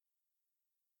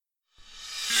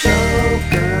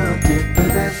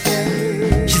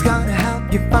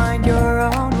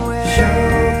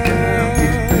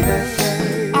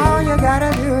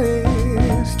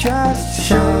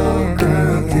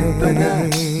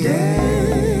Hi,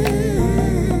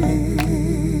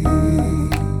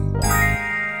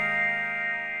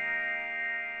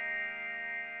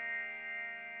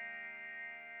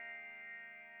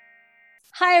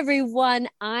 everyone.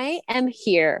 I am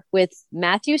here with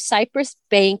Matthew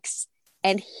Sipress-Banks,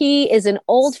 and he is an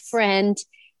old friend.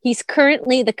 He's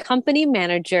currently the company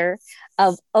manager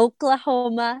of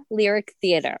Oklahoma Lyric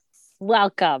Theater.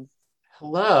 Welcome.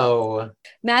 Hello.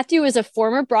 Matthew is a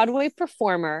former Broadway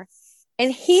performer,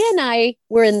 and he and I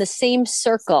were in the same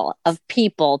circle of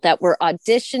people that were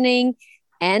auditioning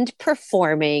and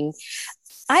performing.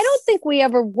 I don't think we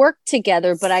ever worked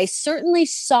together, but I certainly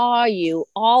saw you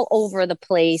all over the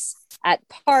place at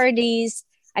parties.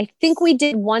 I think we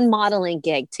did one modeling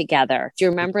gig together. Do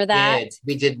you remember that?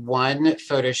 We did one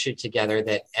photo shoot together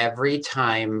that every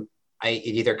time it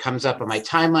either comes up on my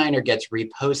timeline or gets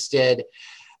reposted,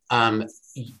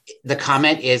 the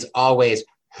comment is always,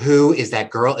 "Who is that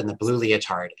girl in the blue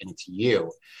leotard?" And it's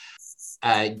you.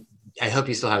 I hope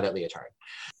you still have that leotard.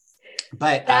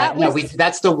 But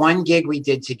that's the one gig we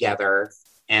did together,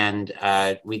 and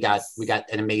we got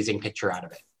an amazing picture out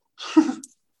of it.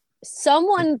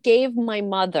 Someone gave my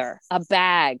mother a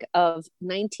bag of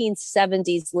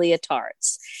 1970s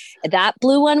leotards. That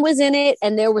blue one was in it,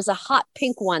 and there was a hot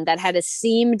pink one that had a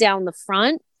seam down the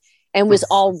front and was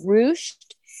all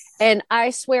ruched. And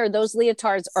I swear those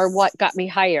leotards are what got me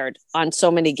hired on so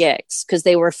many gigs, because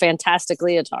they were fantastic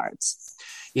leotards.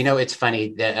 You know, it's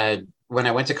funny that when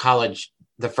I went to college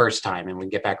the first time, and we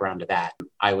get back around to that,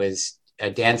 I was a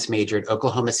dance major at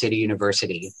Oklahoma City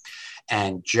University.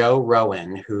 And Joe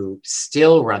Rowan, who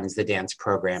still runs the dance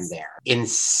program there,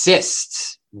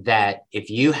 insists that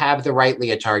if you have the right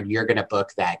leotard, you're going to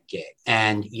book that gig.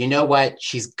 And you know what?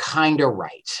 She's kind of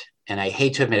right. And I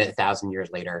hate to admit it 1,000 years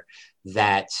later,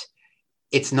 that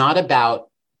it's not about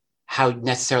how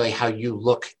you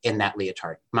look in that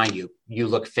leotard. Mind you, you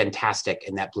look fantastic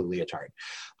in that blue leotard,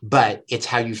 but it's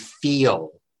how you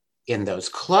feel in those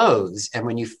clothes. And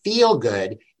when you feel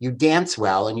good, you dance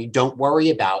well, and you don't worry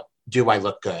about, do I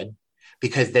look good?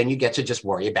 Because then you get to just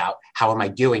worry about, how am I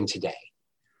doing today?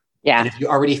 Yeah. And if you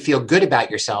already feel good about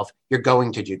yourself, you're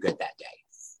going to do good that day,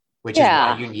 which is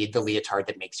why you need the leotard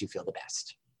that makes you feel the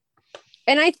best.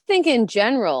 And I think in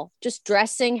general, just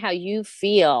dressing how you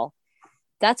feel,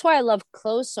 that's why I love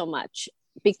clothes so much,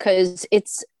 because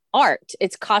it's art,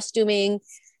 it's costuming.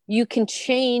 You can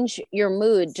change your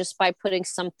mood just by putting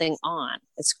something on.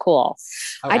 It's cool.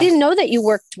 I didn't know that you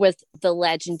worked with the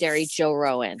legendary Joe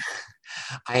Rowan.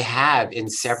 I have, in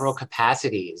several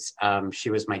capacities. She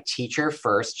was my teacher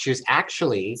first. She was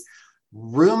actually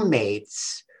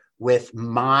roommates with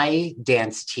my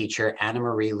dance teacher, Anna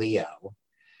Marie Leo.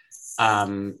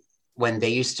 When they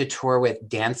used to tour with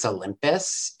Dance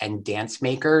Olympus and Dance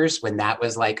Makers, when that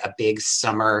was like a big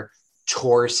summer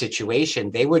tour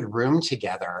situation, they would room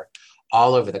together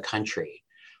all over the country.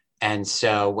 And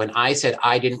so when I said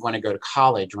I didn't want to go to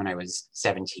college when I was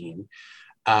 17,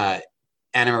 Anna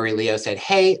Marie Leo said,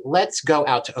 "Hey, let's go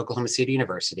out to Oklahoma City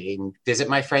University and visit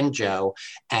my friend Joe,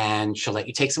 and she'll let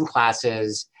you take some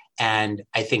classes, and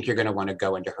I think you're going to want to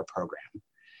go into her program."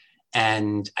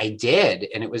 And I did,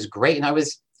 and it was great. And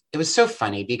it was so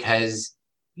funny because,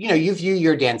 you know, you view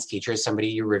your dance teacher as somebody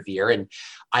you revere, and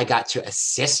I got to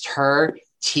assist her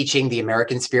teaching the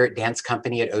American Spirit Dance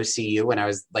Company at OCU when I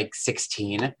was like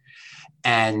 16.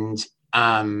 And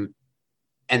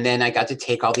then I got to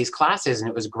take all these classes, and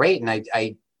it was great. And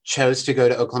I chose to go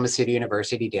to Oklahoma City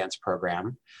University dance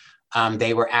program.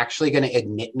 They were actually going to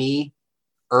admit me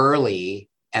early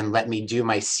and let me do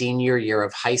my senior year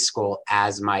of high school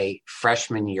as my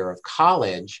freshman year of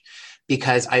college,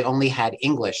 because I only had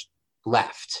English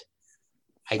left.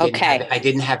 I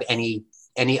didn't have any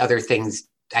other things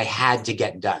I had to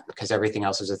get done, because everything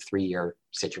else was a 3-year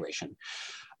situation.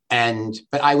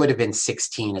 But I would have been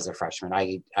 16 as a freshman.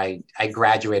 I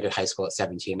graduated high school at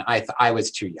 17. I was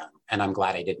too young, and I'm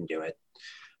glad I didn't do it.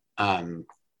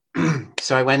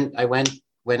 So I went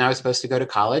when I was supposed to go to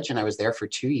college, and I was there for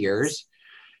 2 years.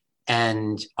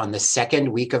 And on the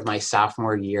second week of my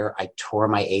sophomore year, I tore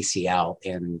my ACL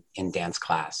in dance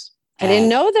class. I didn't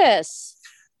know this.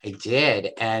 I did.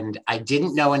 And I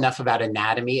didn't know enough about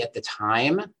anatomy at the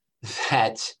time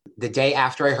that the day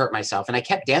after I hurt myself, and I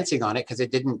kept dancing on it because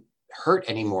it didn't hurt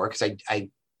anymore, because I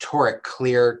tore it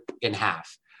clear in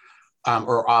half,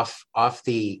 or off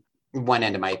the one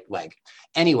end of my leg.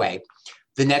 Anyway,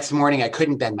 the next morning I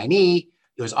couldn't bend my knee.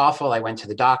 It was awful. I went to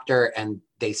the doctor, and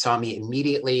they saw me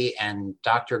immediately. And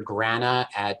Dr. Grana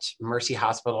at Mercy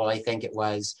Hospital, I think it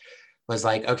was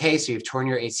like, "Okay, so you've torn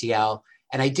your ACL."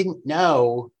 And I didn't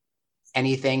know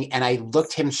anything. And I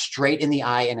looked him straight in the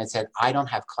eye and I said, I don't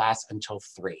have class until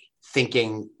 3,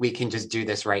 thinking we can just do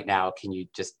this right now. Can you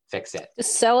just fix it?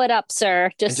 Just sew it up, sir.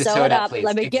 And Just just sew sew it it up, up. please.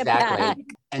 Let me get back. Exactly.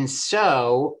 And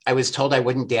so I was told I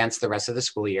wouldn't dance the rest of the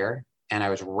school year. And I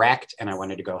was wrecked and I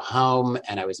wanted to go home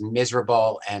and I was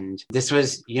miserable. And this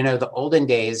was, the olden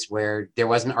days where there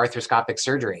wasn't arthroscopic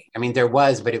surgery. I mean, there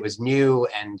was, but it was new.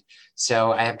 And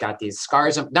so I have got these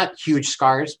scars, not huge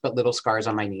scars, but little scars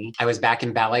on my knee. I was back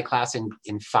in ballet class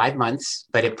in 5 months,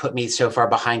 but it put me so far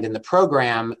behind in the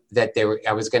program that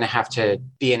I was going to have to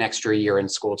be an extra year in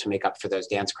school to make up for those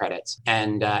dance credits.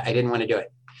 And I didn't want to do it.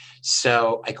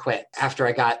 So I quit after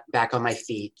I got back on my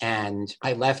feet, and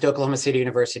I left Oklahoma City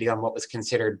University on what was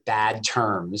considered bad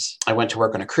terms. I went to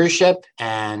work on a cruise ship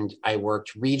and I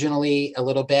worked regionally a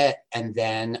little bit. And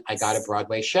then I got a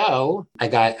Broadway show.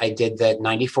 I did the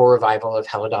 94 revival of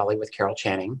Hello Dolly with Carol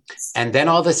Channing. And then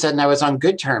all of a sudden I was on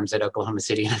good terms at Oklahoma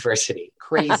City University.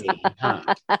 Crazy, huh?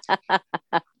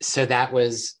 So that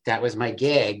was my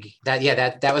gig.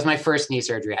 That was my first knee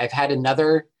surgery. I've had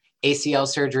another ACL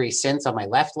surgery since on my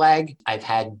left leg. I've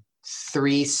had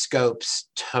 3 scopes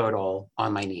total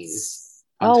on my knees.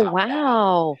 Oh,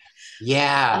 wow.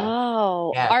 Yeah.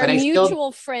 Oh, yeah. our But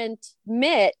mutual friend,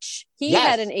 Mitch, he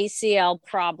had an ACL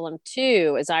problem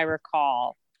too, as I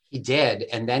recall. He did.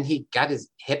 And then he got his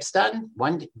hips done.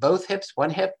 Both hips,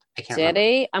 one hip. I can't remember. Did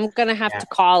he? I'm going to have to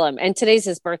call him. And today's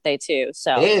his birthday too.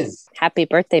 So it is. Happy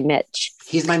birthday, Mitch.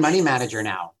 He's my money manager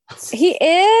now. He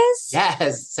is?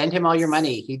 Yes. Send him all your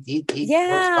money. He works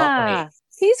well for me.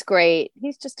 He's great.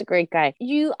 He's just a great guy.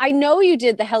 I know you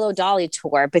did the Hello Dolly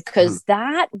tour because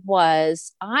I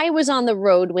was on the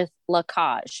road with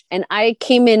Lacage and I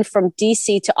came in from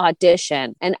DC to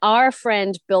audition, and our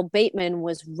friend Bill Bateman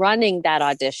was running that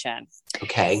audition.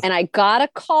 Okay. And I got a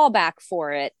call back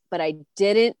for it, but I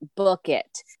didn't book it.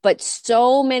 But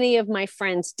so many of my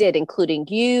friends did, including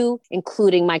you,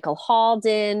 including Michael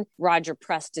Halden, Roger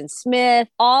Preston Smith.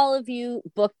 All of you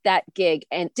booked that gig.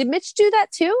 And did Mitch do that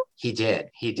too? He did.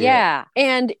 Yeah.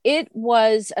 And it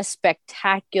was a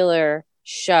spectacular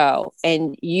show.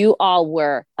 And you all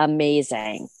were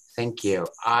amazing. Thank you.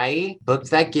 I booked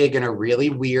that gig in a really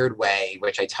weird way,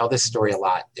 which I tell this story a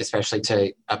lot, especially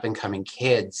to up and coming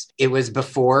kids. It was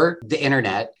before the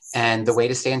internet. And the way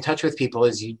to stay in touch with people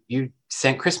is you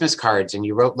sent Christmas cards and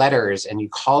you wrote letters and you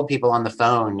called people on the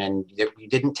phone and you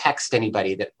didn't text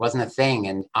anybody. That wasn't a thing.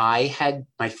 And I had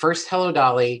my first Hello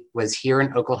Dolly was here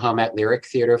in Oklahoma at Lyric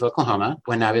Theater of Oklahoma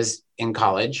when I was in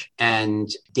college. And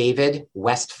David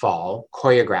Westfall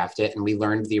choreographed it. And we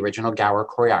learned the original Gower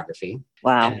choreography.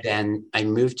 Wow. And then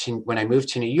when I moved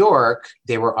to New York,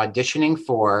 they were auditioning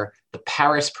for the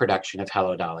Paris production of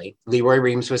Hello Dolly. Leroy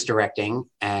Reams was directing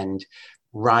and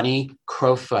Ronnie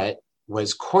Crowfoot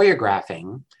was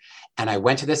choreographing. And I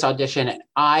went to this audition and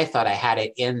I thought I had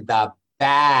it in the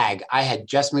bag. I had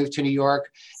just moved to New York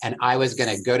and I was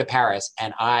going to go to Paris,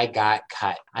 and I got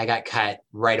cut. I got cut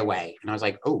right away. And I was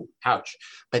like, oh, ouch.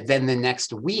 But then the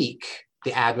next week,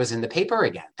 the ad was in the paper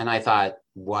again. And I thought,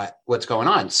 what's going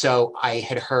on? So I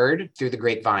had heard through the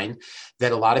grapevine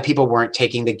that a lot of people weren't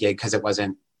taking the gig because it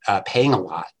wasn't paying a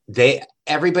lot.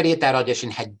 Everybody at that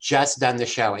audition had just done the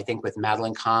show, I think with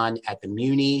Madeline Kahn at the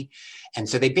Muni. And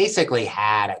so they basically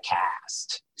had a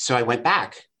cast. So I went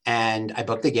back and I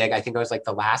booked the gig. I think I was like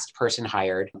the last person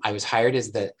hired. I was hired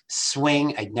as the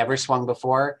swing. I'd never swung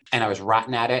before and I was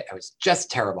rotten at it. I was just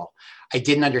terrible. I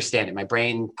didn't understand it. My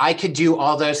brain, I could do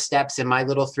all those steps in my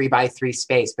little 3x3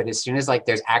 space, but as soon as like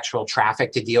there's actual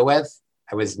traffic to deal with,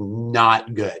 I was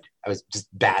not good. I was just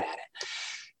bad at it.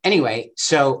 Anyway,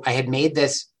 so I had made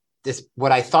this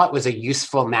what I thought was a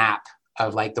useful map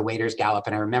of like the Waiter's Gallop.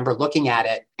 And I remember looking at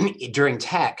it during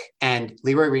tech, and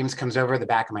Leroy Reams comes over the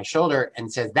back of my shoulder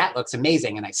and says, that looks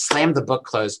amazing. And I slammed the book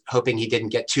closed, hoping he didn't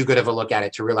get too good of a look at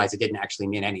it to realize it didn't actually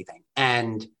mean anything.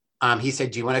 And he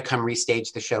said, do you want to come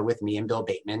restage the show with me and Bill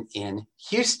Bateman in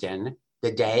Houston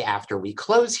the day after we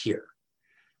close here?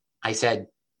 I said,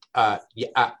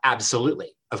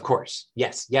 absolutely. Of course.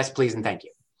 Yes, please. And thank you.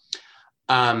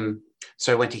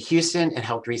 So I went to Houston and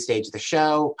helped restage the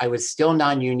show. I was still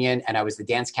non-union and I was the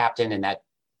dance captain, and that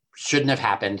shouldn't have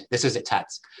happened. This was at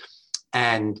Tuts.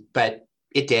 But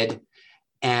it did.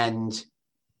 And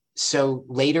so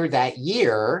later that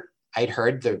year, I'd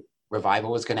heard the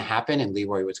revival was going to happen and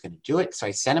Leroy was going to do it. So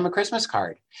I sent him a Christmas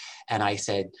card and I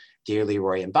said, dear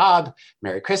Leroy and Bob,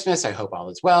 Merry Christmas. I hope all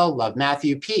is well. Love,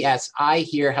 Matthew. P.S. I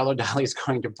hear Hello Dolly is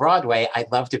going to Broadway.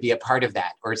 I'd love to be a part of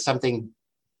that, or something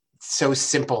so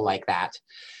simple like that.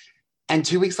 And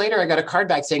 2 weeks later, I got a card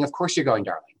back saying, of course you're going,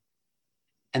 darling.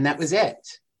 And that was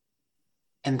it.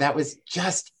 And that was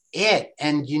just it.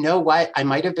 And you know what? I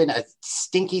might have been a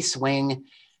stinky swing,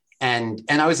 and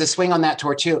I was a swing on that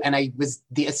tour too. And I was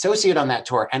the associate on that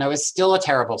tour, and I was still a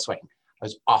terrible swing. I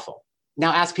was awful.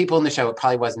 Now ask people in the show, it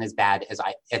probably wasn't as bad as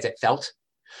it felt,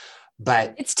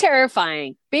 but it's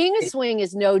terrifying. Being a swing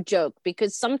is no joke,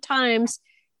 because sometimes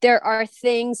there are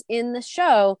things in the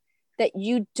show that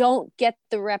you don't get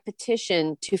the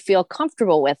repetition to feel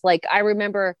comfortable with. Like, I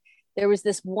remember there was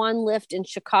this one lift in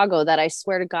Chicago that I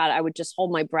swear to God, I would just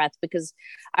hold my breath because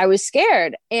I was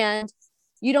scared. And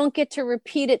you don't get to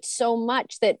repeat it so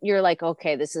much that you're like,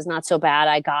 okay, this is not so bad.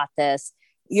 I got this.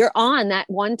 You're on that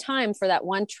one time for that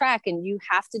one track, and you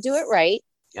have to do it right.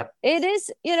 Yep. It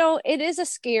is, it is a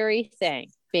scary thing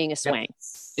being a swing. Yep.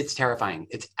 It's terrifying.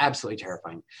 It's absolutely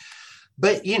terrifying.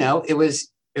 But it was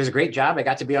a great job. I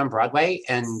got to be on Broadway,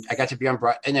 and I got to be on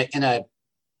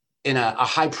in a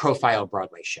high profile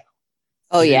Broadway show.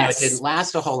 Oh, yes. It didn't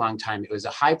last a whole long time. It was a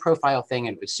high profile thing,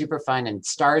 and it was super fun, and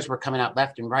stars were coming out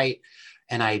left and right.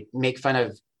 And I make fun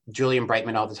of Julian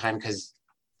Brightman all the time because,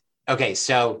 okay,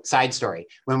 so side story.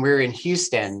 When we were in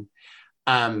Houston,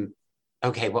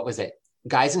 what was it?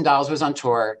 Guys and Dolls was on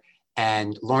tour,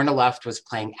 and Lorna Luft was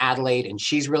playing Adelaide, and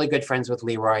she's really good friends with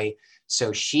Leroy.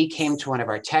 So she came to one of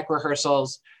our tech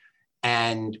rehearsals,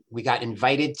 and we got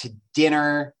invited to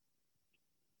dinner,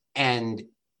 and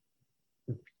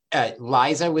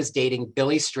Liza was dating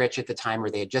Billy Stritch at the time, where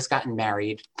they had just gotten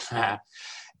married.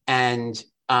 And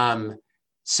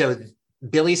so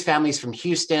Billy's family's from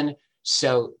Houston.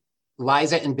 So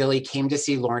Liza and Billy came to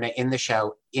see Lorna in the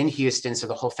show in Houston. So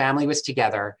the whole family was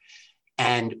together,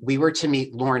 and we were to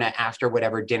meet Lorna after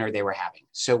whatever dinner they were having.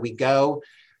 So we go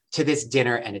to this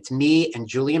dinner, and it's me and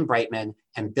Julian Brightman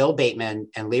and Bill Bateman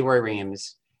and Leroy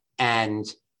Reams, and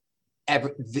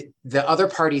the other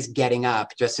party's getting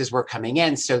up just as we're coming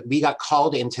in. So we got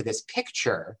called into this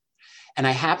picture, and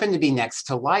I happened to be next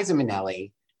to Liza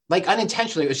Minnelli, like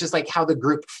unintentionally. It was just like how the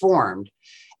group formed.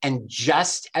 And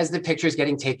just as the picture is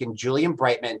getting taken, Julian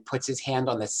Brightman puts his hand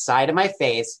on the side of my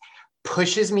face,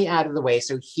 pushes me out of the way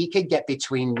so he could get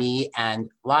between me and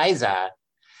Liza.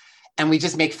 And we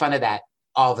just make fun of that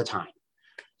all the time.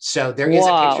 So there is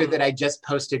a picture that I just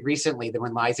posted recently, that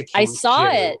when Liza came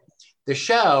to the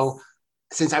show,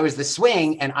 since I was the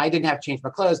swing and I didn't have to change my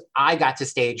clothes, I got to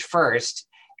stage first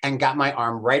and got my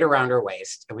arm right around her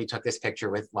waist. And we took this picture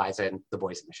with Liza and the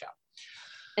boys in the show.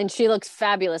 And she looks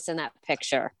fabulous in that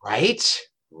picture. Right.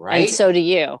 And so do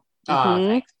you.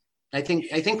 Mm-hmm. I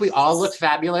think we all looked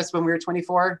fabulous when we were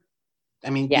 24. I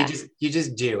mean, yeah. you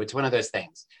just do. It's one of those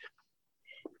things.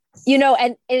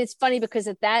 And it's funny because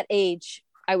at that age,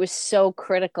 I was so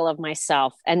critical of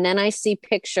myself. And then I see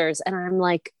pictures and I'm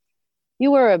like,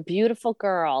 you were a beautiful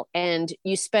girl, and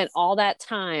you spent all that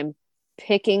time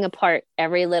picking apart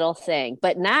every little thing.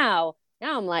 But now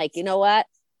I'm like, you know what?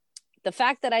 The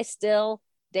fact that I still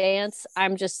dance,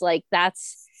 I'm just like,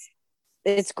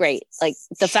 it's great. Like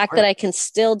the fact that I can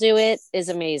still do it is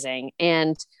amazing.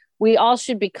 And we all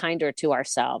should be kinder to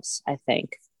ourselves, I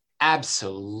think.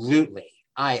 Absolutely.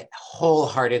 I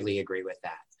wholeheartedly agree with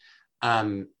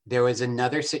that. There was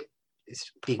another,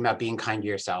 speaking about being kind to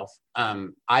yourself,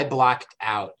 I blocked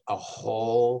out a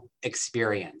whole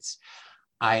experience.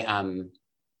 I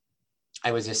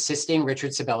was assisting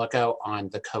Richard Sabellico on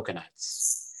The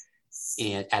Coconuts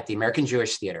at the American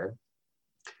Jewish Theater.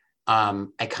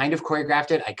 I kind of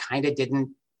choreographed it. I kind of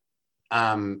didn't.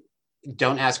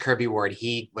 Don't ask Kirby Ward.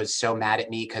 He was so mad at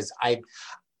me because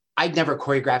I'd never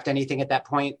choreographed anything at that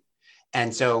point.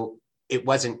 And so it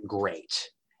wasn't great.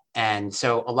 And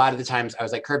so a lot of the times I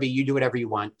was like, Kirby, you do whatever you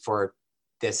want for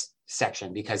this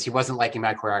section, because he wasn't liking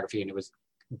my choreography, and it was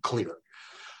clear.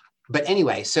 But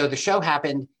anyway, so the show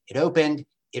happened, it opened,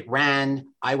 it ran.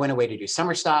 I went away to do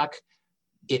summer stock.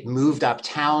 It moved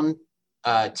uptown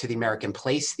to the American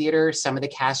Place Theater. Some of the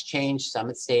cast changed, some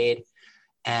had stayed.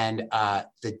 And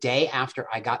the day after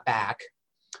I got back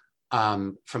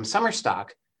from summer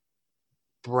stock,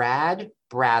 Brad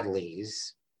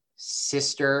Bradley's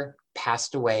sister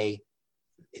passed away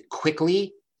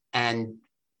quickly and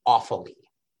awfully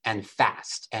and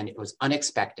fast, and it was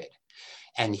unexpected.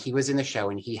 And he was in the show,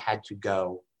 and he had to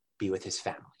go be with his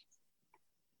family.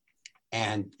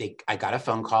 And I got a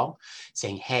phone call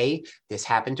saying, hey, this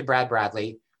happened to Brad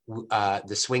Bradley.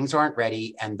 The swings aren't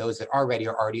ready, and those that are ready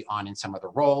are already on in some other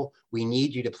role. We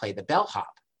need you to play the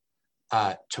bellhop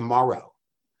tomorrow.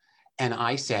 And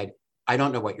I said, I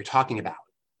don't know what you're talking about.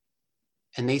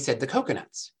 And they said, The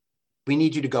Coconuts. We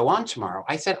need you to go on tomorrow.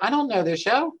 I said, I don't know this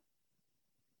show.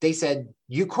 They said,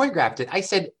 you choreographed it. I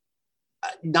said,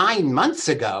 9 months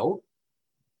ago.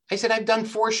 I said, I've done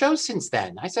 4 shows since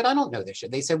then. I said, I don't know this show.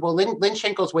 They said, well, Lynn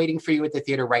Schenkel's waiting for you at the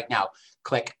theater right now.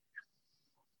 Click.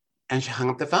 And she hung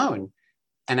up the phone.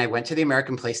 And I went to the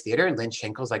American Place Theater, and Lynn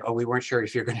Schenkel's like, oh, we weren't sure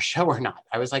if you're going to show or not.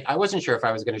 I was like, I wasn't sure if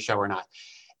I was going to show or not.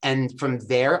 And from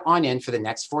there on in, for the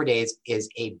next 4 days is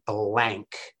a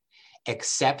blank,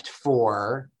 except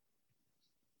for,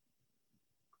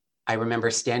 I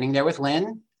remember standing there with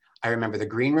Lynn. I remember the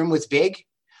green room was big.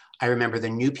 I remember the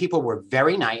new people were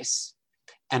very nice.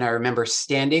 And I remember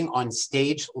standing on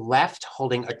stage left,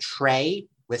 holding a tray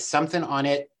with something on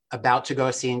it, about to do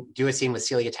a scene with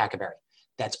Celia Tackaberry.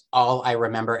 That's all I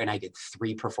remember. And I did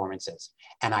 3 performances,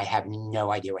 and I have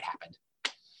no idea what happened.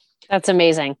 That's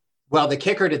amazing. Well, the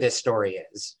kicker to this story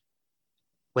is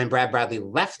when Brad Bradley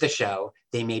left the show,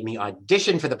 they made me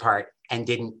audition for the part and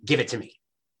didn't give it to me.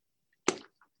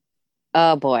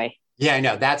 Oh boy. Yeah, I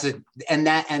know. That's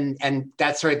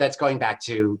going back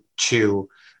to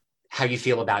how you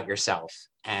feel about yourself,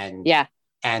 and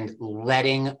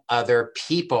letting other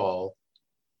people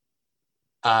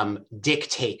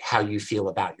dictate how you feel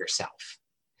about yourself.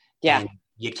 Yeah. And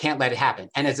you can't let it happen.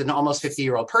 And as an almost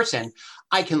 50-year-old person,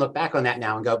 I can look back on that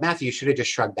now and go, Matthew, you should have just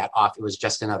shrugged that off. It was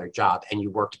just another job, and you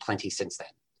worked plenty since then.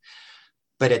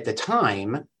 But at the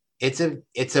time, it's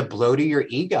a blow to your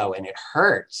ego, and it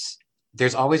hurts.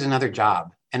 There's always another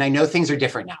job. And I know things are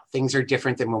different now. Things are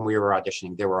different than when we were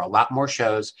auditioning. There were a lot more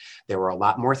shows. There were a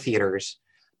lot more theaters.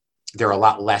 There are a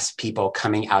lot less people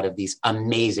coming out of these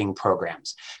amazing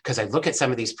programs. Because I look at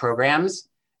some of these programs,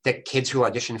 that kids who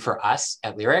audition for us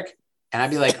at Lyric, and I'd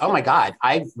be like, oh my God,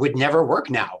 I would never work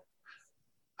now.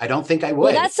 I don't think I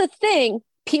would. Well, that's the thing.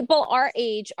 People our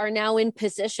age are now in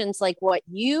positions like what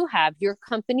you have, your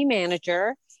company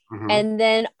manager. Mm-hmm. And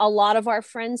then a lot of our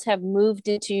friends have moved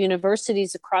into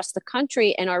universities across the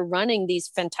country and are running these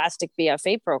fantastic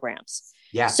BFA programs.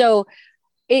 Yeah. So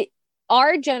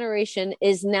our generation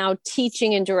is now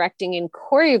teaching and directing and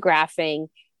choreographing.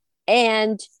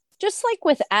 And just like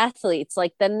with athletes,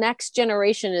 like the next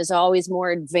generation is always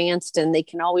more advanced, and they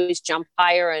can always jump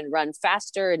higher and run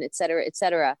faster, and et cetera, et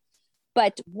cetera.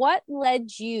 But what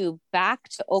led you back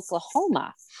to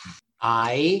Oklahoma?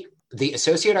 The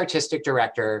associate artistic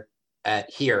director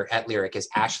here at Lyric is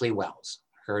Ashley Wells.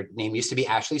 Her name used to be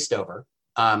Ashley Stover.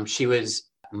 She was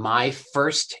my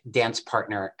first dance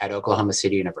partner at Oklahoma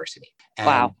City University. And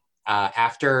wow.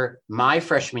 After my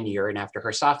freshman year and after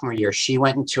her sophomore year, she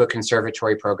went into a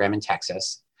conservatory program in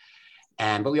Texas.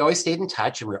 But we always stayed in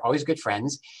touch, and we were always good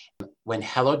friends. When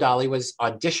Hello Dolly was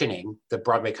auditioning, the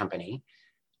Broadway company,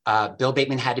 Bill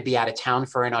Bateman had to be out of town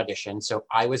for an audition. So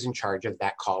I was in charge of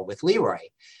that call with Leroy.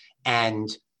 And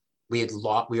we had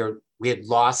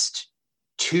lost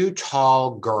 2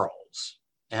 tall girls.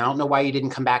 And I don't know why you didn't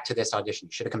come back to this audition.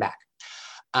 You should have come back.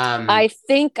 I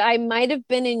think I might have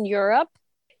been in Europe.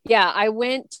 Yeah, I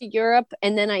went to Europe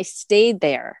and then I stayed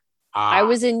there. I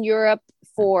was in Europe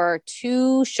for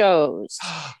 2 shows.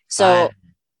 So,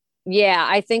 yeah,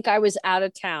 I think I was out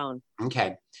of town.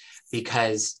 Okay.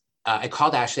 Because I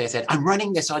called Ashley. I said, I'm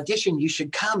running this audition. You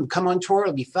should come on tour.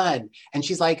 It'll be fun. And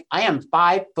she's like, I am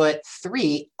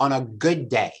 5'3" on a good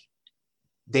day.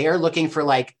 They are looking for,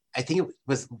 like, I think it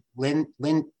was Lynn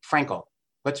Frankel.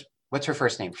 What's her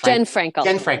first name? Jen Frankel.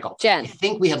 Jen Frankel. Jen. I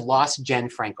think we had lost Jen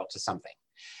Frankel to something.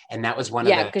 And that was one of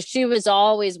the... Yeah, because she was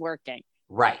always working.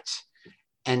 Right.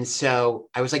 And so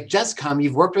I was like, just come.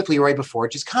 You've worked with Leroy before.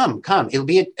 Just come. It'll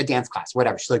be a dance class,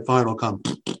 whatever. She's like, fine, I'll come.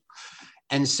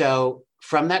 And so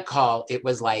from that call, it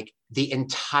was like the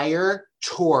entire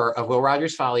tour of Will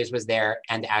Rogers Follies was there,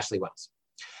 and Ashley Wells.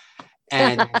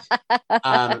 And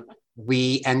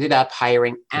we ended up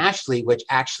hiring Ashley, which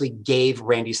actually gave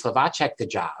Randy Slovacek the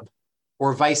job,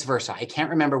 or vice versa. I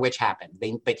can't remember which happened.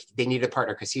 But they needed a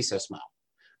partner because he's so small.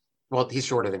 Well, he's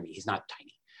shorter than me. He's not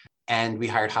tiny. And we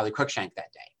hired Holly Cruikshank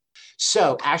that day.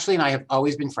 So Ashley and I have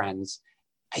always been friends.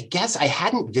 I guess I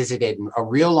hadn't visited in a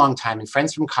real long time, and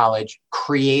friends from college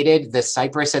created the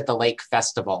Cypress at the Lake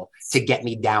Festival to get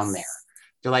me down there.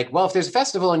 They're like, well, if there's a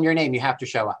festival in your name, you have to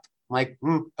show up. I'm like,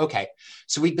 okay.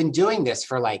 So we've been doing this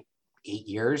for like 8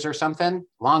 years or something,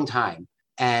 long time.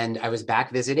 And I was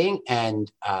back visiting,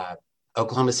 and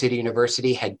Oklahoma City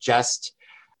University had just,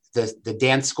 the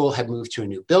dance school had moved to a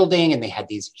new building, and they had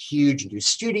these huge new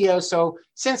studios. So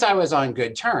since I was on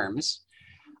good terms,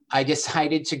 I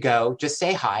decided to go just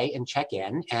say hi and check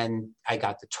in. And I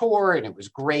got the tour, and it was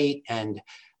great. And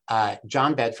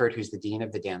John Bedford, who's the dean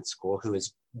of the dance school, who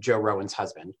is Joe Rowan's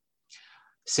husband,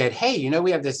 said, hey,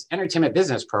 we have this entertainment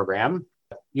business program.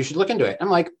 You should look into it. I'm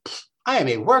like, I am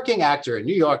a working actor in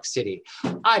New York City.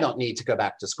 I don't need to go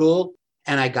back to school.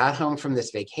 And I got home from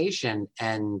this vacation,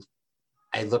 and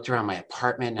I looked around my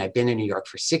apartment, and I've been in New York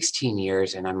for 16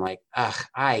 years. And I'm like,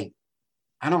 I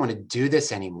don't want to do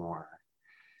this anymore.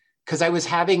 Because I was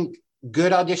having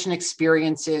good audition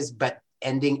experiences, but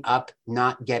ending up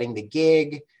not getting the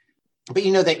gig. But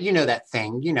you know that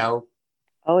thing,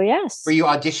 Oh, yes. where you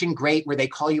audition great, where they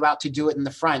call you out to do it in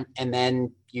the front, and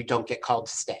then you don't get called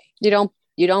to stay. You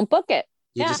don't book it.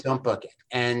 You just don't book it.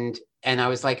 And I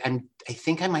was like, I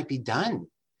think I might be done.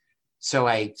 So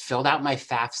I filled out my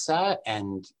FAFSA,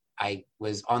 and I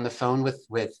was on the phone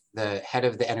with the head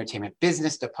of the entertainment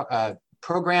business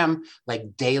program,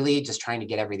 like daily, just trying to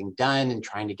get everything done and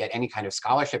trying to get any kind of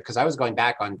scholarship, because I was going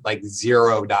back on like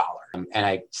 $0, and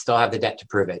I still have the debt to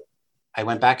prove it. I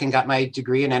went back and got my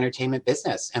degree in entertainment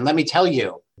business. And let me tell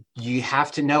you, you have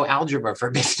to know algebra for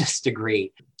a business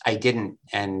degree. I didn't.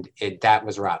 And that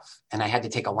was rough. And I had to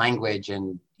take a language,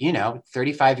 and,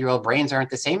 35-year-old brains aren't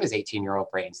the same as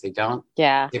 18-year-old brains. They don't.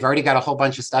 Yeah. They've already got a whole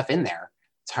bunch of stuff in there.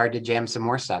 It's hard to jam some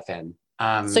more stuff in.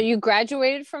 So you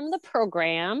graduated from the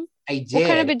program. I did. What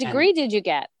kind of a degree did you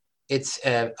get? It's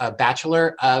a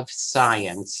Bachelor of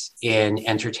Science in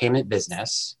Entertainment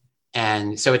Business.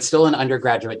 And so it's still an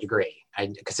undergraduate degree.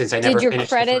 Since I never did your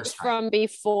finished credits from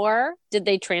before, did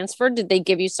they transfer? Did they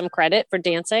give you some credit for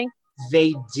dancing?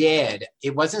 They did.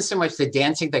 It wasn't so much the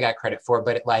dancing they got credit for,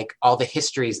 but like all the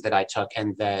histories that I took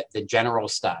and the general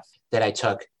stuff that I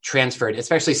took transferred,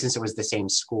 especially since it was the same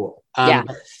school.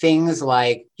 Things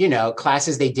like,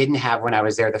 classes they didn't have when I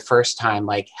was there the first time,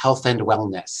 like health and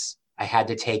wellness. I had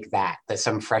to take that,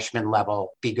 some freshman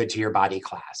level, be good to your body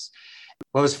class.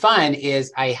 What was fun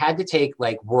is I had to take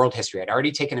like world history. I'd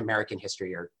already taken American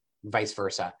history or vice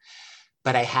versa,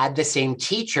 but I had the same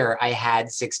teacher I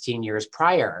had 16 years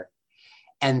prior.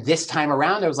 And this time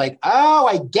around, I was like, oh,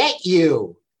 I get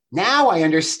you. Now I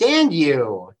understand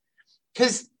you.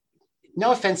 Because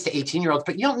no offense to 18-year-olds,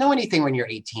 but you don't know anything when you're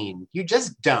 18. You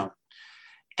just don't.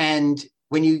 And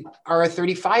when you are a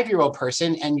 35-year-old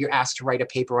person and you're asked to write a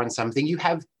paper on something, you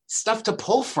have stuff to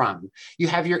pull from. You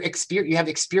have your experience, you have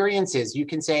experiences. You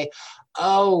can say,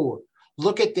 oh,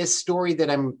 look at this story that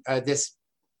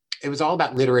it was all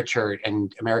about literature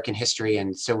and American history.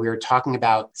 And so we were talking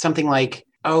about something like,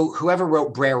 oh, whoever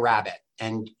wrote Brer Rabbit,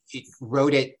 and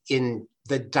wrote it in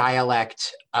the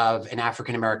dialect of an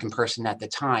African-American person at the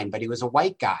time, but he was a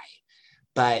white guy.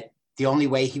 But the only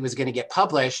way he was going to get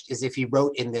published is if he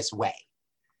wrote in this way.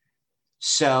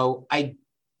 So I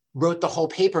wrote the whole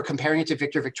paper comparing it to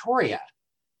Victor Victoria.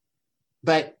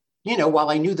 But, while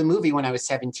I knew the movie when I was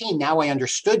 17, now I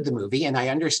understood the movie and I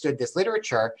understood this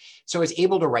literature. So I was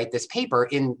able to write this paper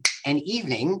in an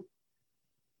evening,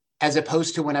 as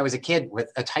opposed to when I was a kid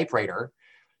with a typewriter,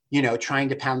 trying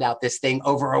to pound out this thing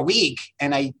over a week.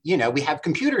 And we have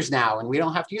computers now and we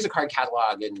don't have to use a card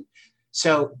catalog. And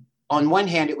so on one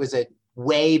hand, it was a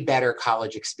way better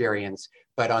college experience,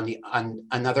 but on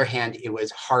another hand, it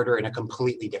was harder in a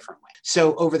completely different way.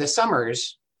 So over the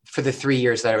summers, for the 3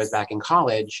 years that I was back in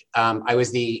college, I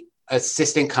was the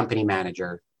assistant company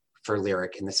manager for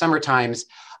Lyric. In the summer times,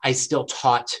 I still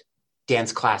taught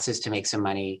dance classes to make some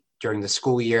money during the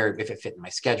school year, if it fit in my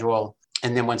schedule.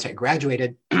 And then once I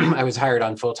graduated, I was hired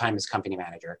on full-time as company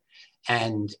manager.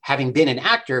 And having been an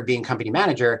actor, being company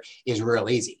manager is real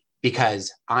easy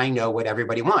because I know what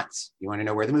everybody wants. You want to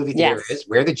know where the movie theater is,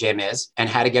 where the gym is, and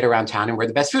how to get around town and where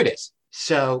the best food is.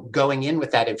 So going in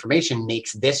with that information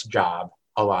makes this job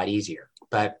a lot easier.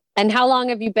 And how long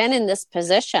have you been in this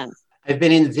position? I've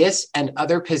been in this and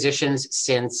other positions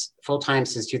since full-time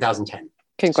since 2010.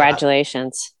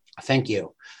 Congratulations. Thank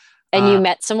you. And you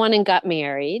met someone and got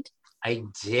married. I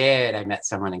did. I met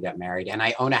someone and got married, and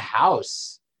I own a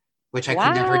house, which I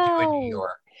could never do in New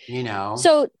York,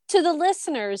 So to the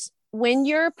listeners, when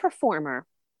you're a performer,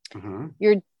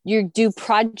 you do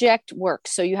project work.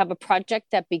 So you have a project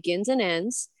that begins and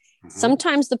ends.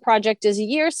 Sometimes the project is a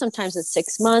year, sometimes it's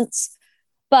 6 months,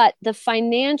 but the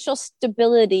financial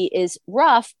stability is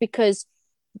rough because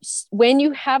when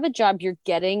you have a job, you're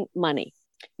getting money.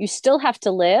 You still have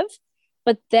to live.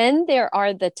 But then there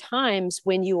are the times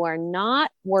when you are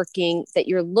not working, that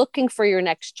you're looking for your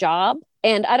next job.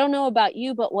 And I don't know about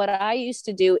you, but what I used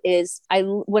to do is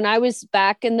when I was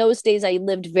back in those days, I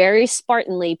lived very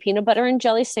Spartanly, peanut butter and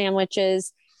jelly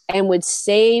sandwiches, and would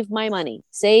save my money.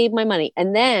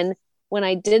 And then when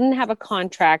I didn't have a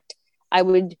contract, I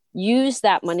would use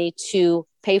that money to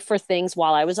pay for things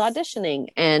while I was auditioning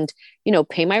and,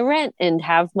 pay my rent and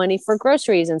have money for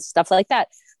groceries and stuff like that.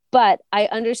 But I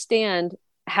understand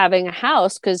having a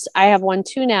house because I have one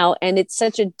too now. And it's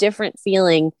such a different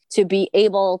feeling to be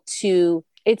able to,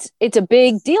 it's a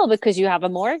big deal because you have a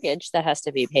mortgage that has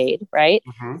to be paid, right?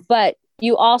 But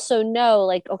you also know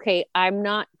like, okay, I'm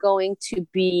not going to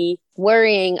be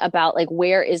worrying about like,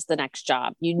 where is the next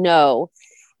job?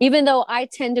 Even though I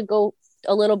tend to go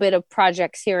a little bit of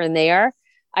projects here and there,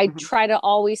 I try to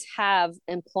always have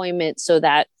employment so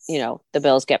that, the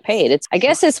bills get paid. I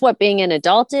guess it's what being an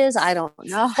adult is. I don't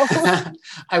know.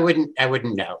 I wouldn't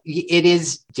know. It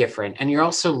is different. And you're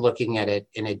also looking at it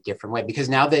in a different way, because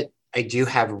now that I do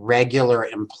have regular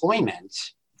employment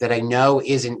that I know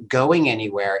isn't going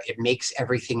anywhere, it makes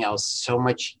everything else so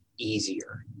much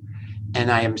easier. And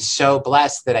I am so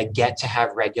blessed that I get to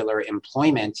have regular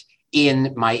employment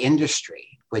in my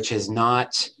industry, which is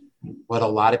not what a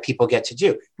lot of people get to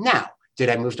do. Now, did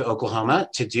I move to Oklahoma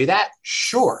to do that?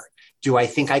 Sure. Do I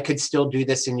think I could still do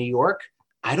this in New York?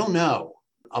 I don't know.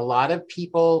 A lot of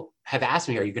people have asked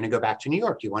me, are you going to go back to New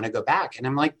York? Do you want to go back? And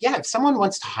I'm like, yeah, if someone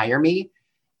wants to hire me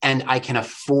and I can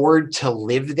afford to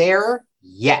live there,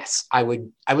 yes, I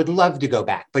would love to go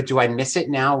back. But do I miss it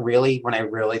now, really, when I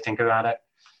really think about it?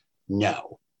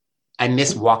 No. I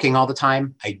miss walking all the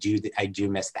time. I do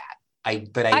miss that. I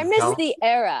miss the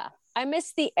era. I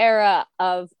miss the era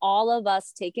of all of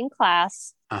us taking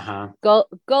class,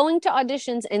 going to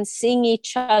auditions and seeing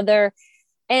each other.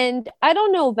 And I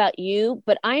don't know about you,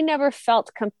 but I never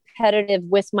felt competitive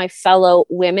with my fellow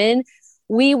women.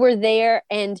 We were there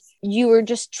and you were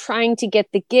just trying to get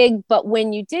the gig. But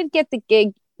when you did get the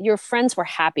gig, your friends were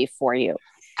happy for you.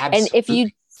 Absolutely. And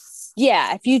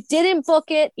if you didn't book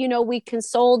it, we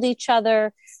consoled each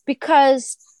other,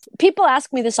 because people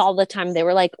ask me this all the time. They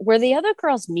were like, were the other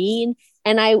girls mean?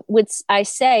 And I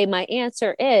say, my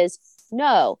answer is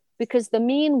no, because the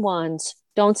mean ones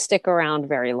don't stick around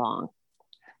very long.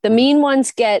 The mean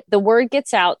ones the word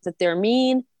gets out that they're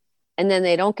mean, and then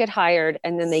they don't get hired,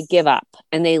 and then they give up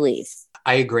and they leave.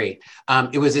 I agree.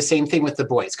 It was the same thing with the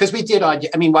boys, because we did,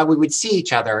 while we would see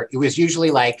each other, it was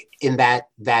usually like in that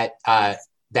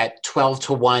 12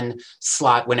 to 1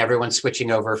 slot when everyone's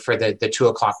switching over for the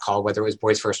 2:00 call, whether it was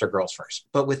boys first or girls first.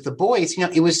 But with the boys,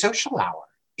 it was social hour.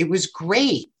 It was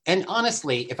great. And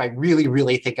honestly, if I really,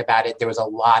 really think about it, there was a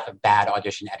lot of bad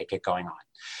audition etiquette going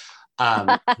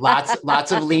on.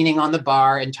 Lots of leaning on the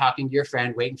bar and talking to your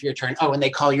friend, waiting for your turn. Oh, and they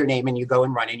call your name and you go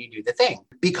and run and you do the thing.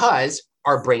 Because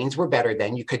our brains were better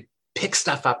then. You could pick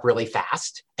stuff up really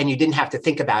fast and you didn't have to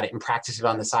think about it and practice it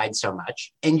on the side so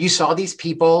much. And you saw these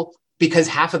people, because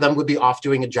half of them would be off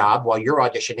doing a job while you're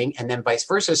auditioning, and then vice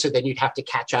versa. So then you'd have to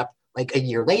catch up like a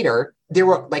year later. There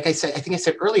were, like I said, I think I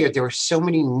said earlier, there were so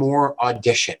many more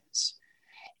auditions.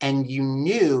 And you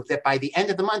knew that by the end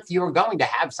of the month, you were going to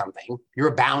have something. You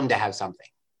were bound to have something.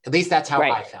 At least that's how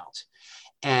I felt.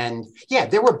 And yeah,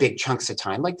 there were big chunks of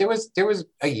time. Like there was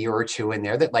a year or two in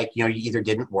there that you either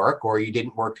didn't work or you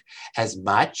didn't work as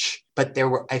much. But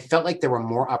I felt like there were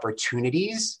more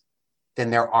opportunities than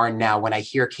there are now when I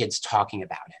hear kids talking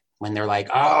about it. When they're like,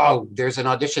 oh, there's an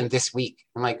audition this week.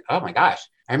 I'm like, oh my gosh.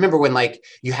 I remember when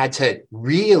you had to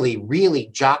really, really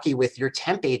jockey with your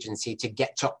temp agency to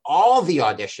get to all the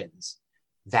auditions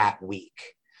that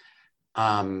week.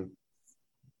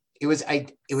 It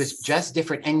was just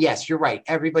different. And yes, you're right.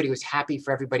 Everybody was happy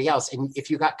for everybody else. And if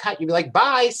you got cut, you'd be like,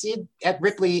 bye, see you at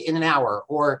Ripley in an hour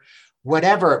or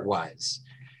whatever it was.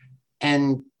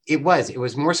 And it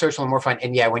was more social and more fun.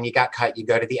 And yeah, when you got cut, you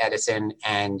go to the Edison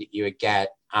and you would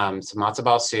get some matzo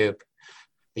ball soup.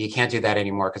 But you can't do that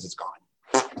anymore because it's gone.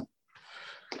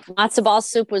 Matzo ball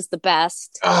soup was the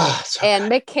best. Oh, so and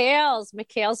good.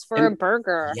 McHale's for a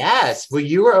burger. Yes. Well,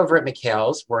 you were over at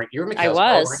McHale's, weren't you? I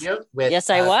was. Weren't you? Yes,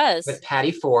 I was. With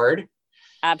Patty Ford.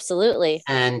 Absolutely.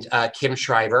 And Kim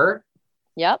Schreiber.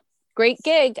 Yep. Great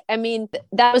gig. I mean,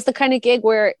 that was the kind of gig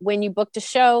where when you booked a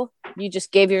show, you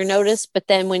just gave your notice. But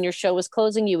then when your show was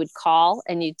closing, you would call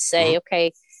and you'd say,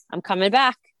 okay, I'm coming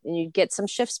back. And you'd get some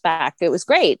shifts back. It was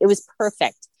great. It was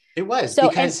perfect. It was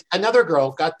because another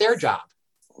girl got their job.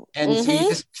 And so you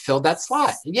just filled that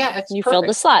slot. Yeah, it's perfect. Filled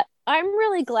the slot. I'm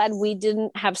really glad we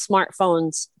didn't have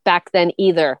smartphones back then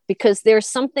either, because there's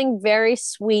something very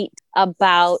sweet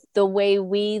about the way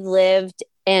we lived.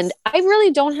 And I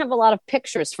really don't have a lot of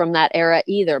pictures from that era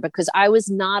either, because I was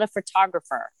not a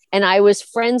photographer. And I was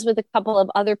friends with a couple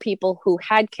of other people who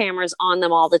had cameras on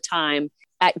them all the time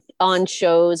on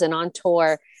shows and on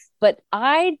tour. But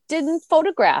I didn't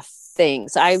photograph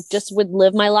things. I just would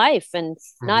live my life, and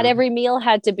not every meal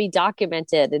had to be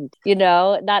documented, and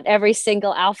not every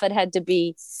single outfit had to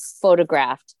be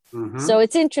photographed. So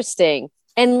it's interesting.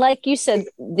 And like you said,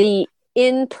 the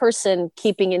in-person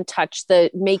keeping in touch, the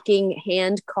making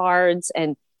hand cards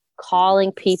and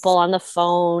calling people on the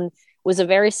phone was a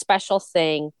very special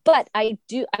thing. But I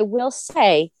will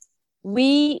say,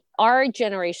 our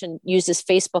generation uses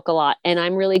Facebook a lot, and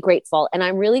I'm really grateful. And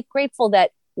I'm really grateful that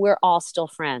we're all still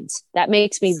friends. That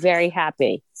makes me very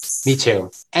happy. Me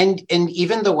too. And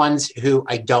even the ones who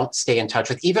I don't stay in touch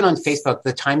with, even on Facebook,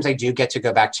 the times I do get to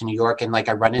go back to New York and like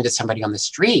I run into somebody on the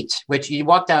street, which you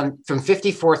walk down from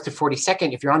 54th to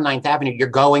 42nd, if you're on 9th Avenue, you're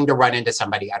going to run into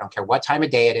somebody. I don't care what time of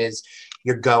day it is.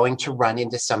 You're going to run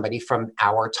into somebody from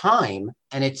our time.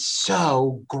 And it's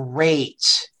so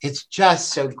great. It's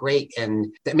just so great.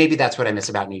 And maybe that's what I miss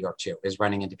about New York too, is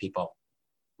running into people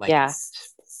like that.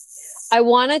 I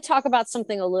want to talk about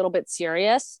something a little bit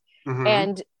serious. Mm-hmm.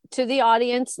 And to the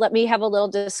audience, let me have a little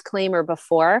disclaimer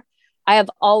before. I have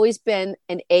always been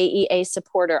an AEA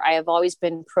supporter. I have always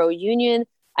been pro-union.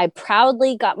 I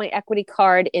proudly got my equity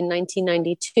card in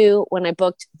 1992 when I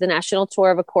booked the national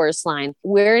tour of A Chorus Line.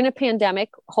 We're in a pandemic.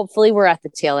 Hopefully we're at the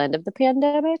tail end of the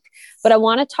pandemic, but I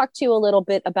want to talk to you a little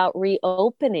bit about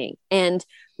reopening and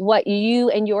what you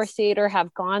and your theater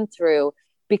have gone through,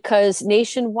 because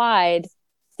nationwide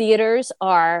theaters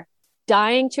are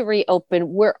dying to reopen.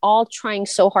 We're all trying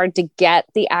so hard to get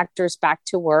the actors back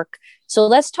to work. So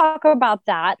let's talk about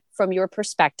that from your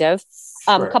perspective.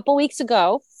 Sure. A couple weeks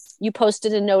ago, you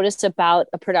posted a notice about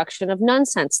a production of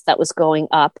Nonsense that was going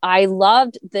up. I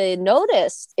loved the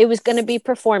notice. It was going to be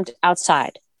performed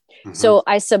outside. Mm-hmm. So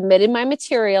I submitted my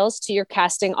materials to your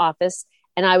casting office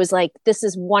and I was like, this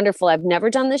is wonderful. I've never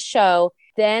done this show.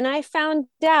 Then I found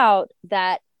out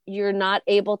that you're not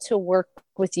able to work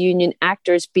with union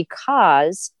actors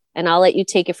because, and I'll let you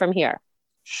take it from here.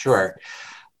 Sure.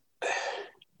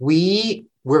 We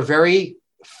were very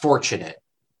fortunate.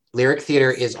 Lyric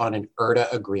Theater is on an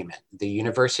IRTA agreement, the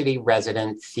University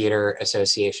Resident Theater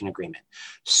Association agreement.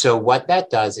 So what that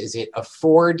does is it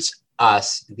affords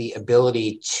us the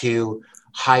ability to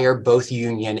hire both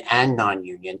union and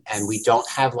non-union, and we don't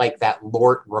have like that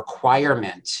LORT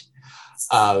requirement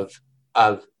of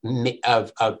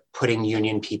putting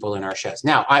union people in our shows.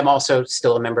 Now, I'm also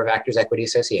still a member of Actors Equity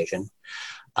Association.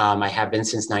 I have been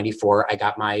since '94.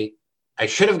 I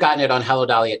should have gotten it on Hello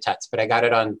Dolly at Tuts, but I got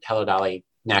it on Hello Dolly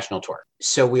National Tour.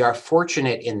 So we are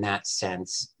fortunate in that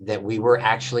sense that we were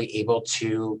actually able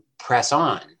to press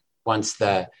on once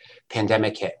the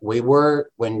pandemic hit. We were,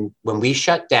 when we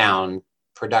shut down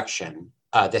production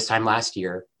this time last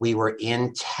year, we were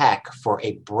in tech for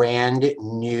a brand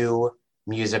new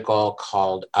musical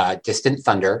called Distant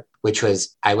Thunder, which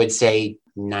was, I would say,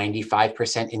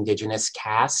 95% Indigenous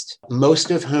cast,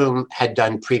 most of whom had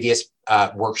done previous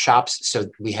workshops. So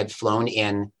we had flown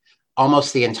in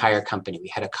almost the entire company. We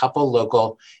had a couple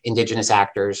local Indigenous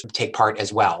actors take part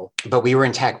as well, but we were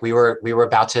in tech. We were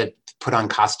about to put on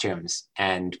costumes,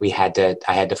 and I had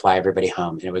to fly everybody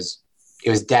home, and it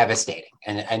was devastating.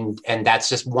 And that's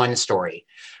just one story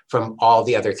from all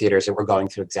the other theaters that were going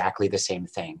through exactly the same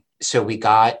thing. So we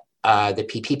got the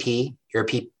PPP,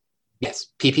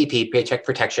 PPP, Paycheck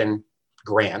Protection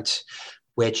Grant,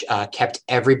 which kept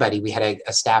everybody. We had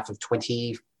a staff of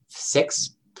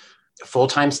 26,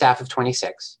 full-time staff of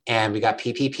 26, and we got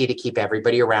PPP to keep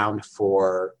everybody around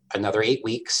for another 8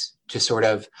 weeks to sort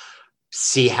of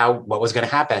see what was going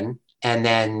to happen. And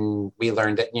then we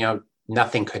learned that,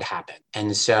 nothing could happen.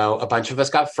 And so a bunch of us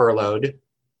got furloughed.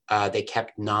 They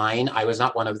kept 9. I was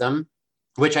not one of them,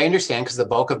 which I understand because the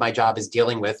bulk of my job is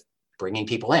dealing with bringing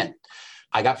people in.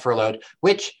 I got furloughed,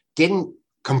 which didn't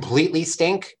completely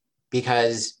stink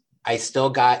because I still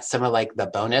got some of like the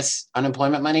bonus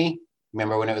unemployment money.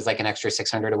 Remember when it was like an extra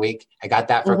 $600 a week? I got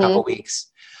that for a couple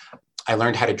weeks. I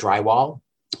learned how to drywall,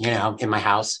 in my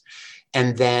house.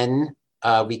 And then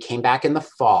we came back in the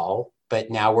fall, but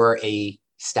now we're a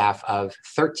staff of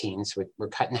 13. So we're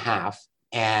cut in half.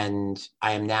 And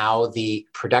I am now the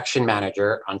production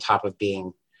manager on top of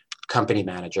being company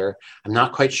manager. I'm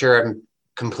not quite sure I'm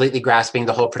completely grasping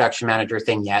the whole production manager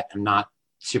thing yet. I'm not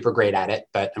super great at it,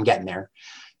 but I'm getting there.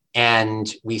 And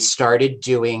we started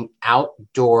doing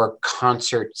outdoor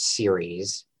concert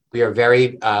series. We are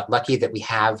very lucky that we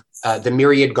have the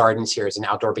Myriad Gardens here is an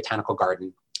outdoor botanical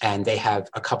garden. And they have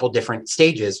a couple different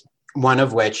stages, one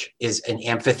of which is an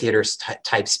amphitheater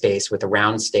type space with a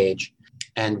round stage.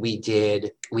 And we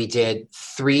did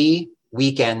 3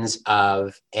 weekends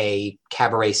of a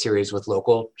cabaret series with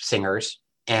local singers.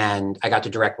 And I got to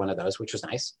direct one of those, which was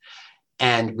nice.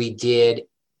 And we did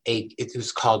it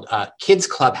was called Kids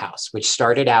Clubhouse, which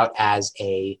started out as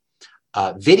a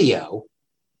video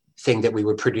thing that we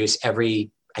would produce every,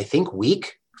 I think,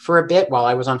 week for a bit while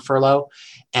I was on furlough.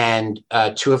 And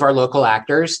 2 of our local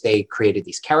actors, they created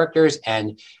these characters.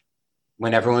 And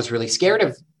when everyone was really scared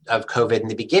of COVID in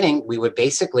the beginning, we would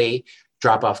basically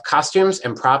drop off costumes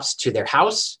and props to their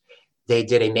house. They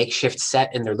did a makeshift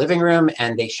set in their living room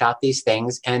and they shot these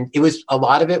things. And a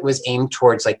lot of it was aimed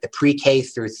towards like the pre-K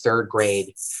through 3rd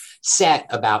grade set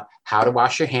about how to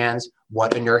wash your hands,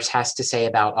 what a nurse has to say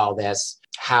about all this,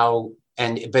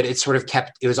 but it sort of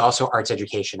it was also arts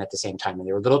education at the same time. And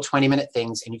they were little 20-minute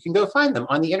things, and you can go find them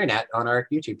on the internet on our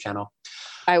YouTube channel.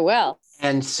 I will.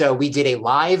 And so we did a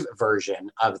live version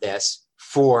of this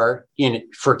for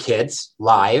kids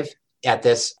live at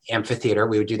this amphitheater.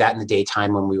 We would do that in the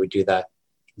daytime when we would do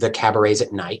the cabarets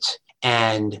at night.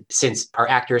 And since our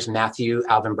actors, Matthew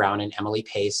Alvin Brown and Emily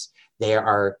Pace, they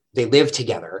live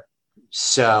together,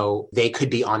 so they could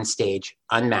be on stage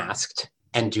unmasked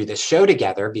and do this show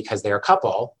together because they're a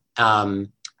couple. Our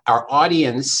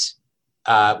audience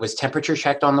was temperature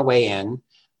checked on the way in.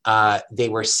 They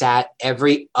were sat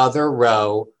every other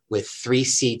row with 3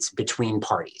 seats between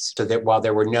parties, so that while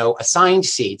there were no assigned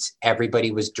seats,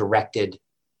 everybody was directed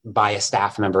by a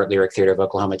staff member at Lyric Theater of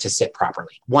Oklahoma to sit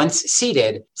properly. Once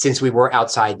seated, since we were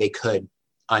outside, they could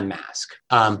unmask.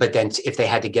 But then if they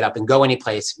had to get up and go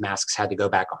anyplace, masks had to go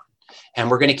back on. And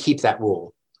we're going to keep that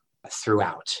rule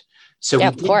throughout. So we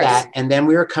did that. And then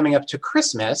we were coming up to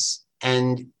Christmas,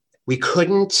 and we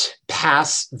couldn't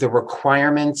pass the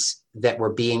requirements that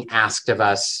were being asked of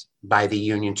us by the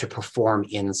union to perform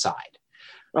inside.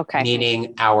 Okay.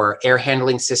 Meaning our air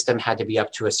handling system had to be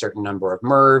up to a certain number of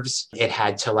MERVs. It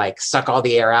had to suck all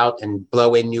the air out and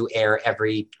blow in new air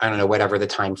every, I don't know, whatever the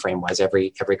time frame was,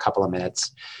 every couple of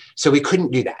minutes. So we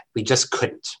couldn't do that. We just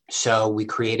couldn't. So we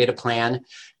created a plan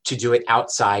to do it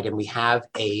outside. And we have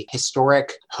a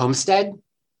historic homestead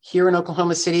here in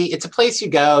Oklahoma City. It's a place you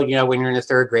go, when you're in the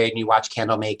 3rd grade and you watch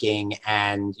candle making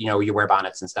and, you wear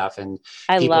bonnets and stuff. And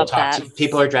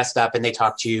people are dressed up and they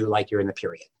talk to you like you're in the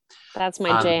period. That's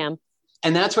my jam.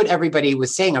 And that's what everybody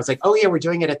was saying. I was like, oh yeah, we're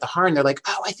doing it at the Harn. They're like,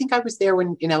 oh, I think I was there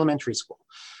in elementary school.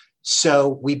 So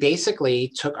we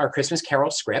basically took our Christmas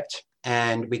Carol script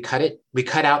and we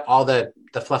cut out all the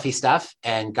fluffy stuff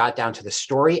and got down to the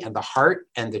story and the heart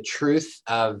and the truth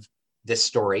of this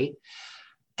story,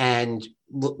 and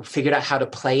figured out how to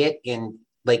play it in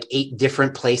 8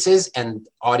 different places, and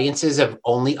audiences of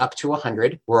only up to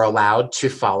 100 were allowed to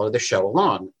follow the show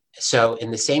along. So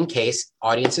in the same case,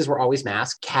 audiences were always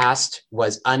masked. Cast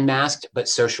was unmasked, but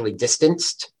socially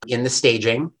distanced in the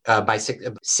staging by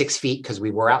 6 feet, because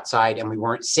we were outside and we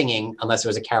weren't singing unless it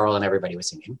was a carol and everybody was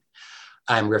singing.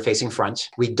 We were facing front.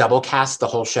 We double cast the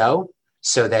whole show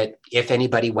so that if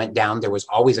anybody went down, there was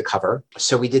always a cover.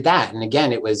 So we did that. And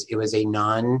again, it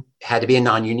had to be a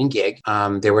non-union gig.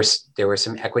 There were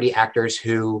some equity actors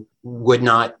who would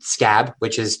not scab,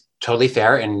 which is totally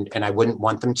fair. And I wouldn't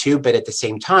want them to, but at the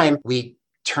same time, we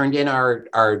turned in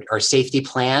our safety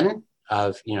plan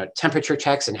of, temperature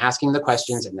checks and asking the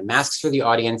questions and the masks for the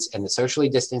audience and the socially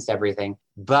distanced everything.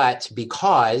 But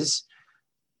because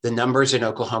the numbers in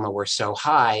Oklahoma were so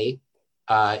high,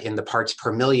 in the parts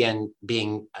per million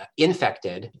being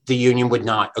infected, the union would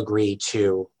not agree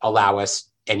to allow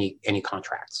us any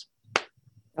contracts.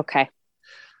 Okay.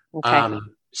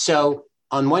 So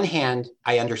on one hand,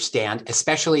 I understand,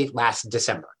 especially last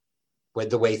December, with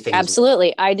the way things. Absolutely.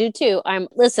 Were. I do too. I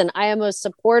am a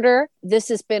supporter. This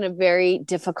has been a very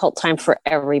difficult time for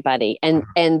everybody. And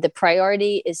the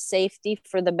priority is safety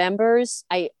for the members.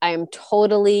 I'm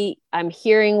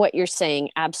hearing what you're saying.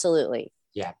 Absolutely.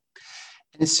 Yeah.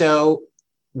 And so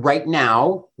right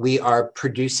now we are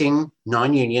producing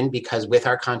non-union because with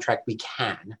our contract we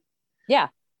can. Yeah.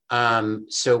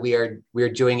 So we're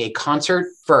doing a concert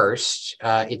first.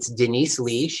 It's Denise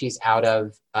Lee. She's out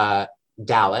of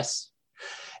Dallas,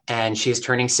 and she's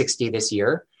turning 60 this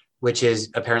year, which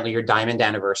is apparently your diamond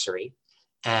anniversary.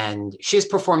 And she's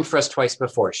performed for us twice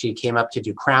before. She came up to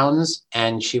do Crowns,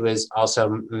 and she was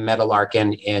also Meta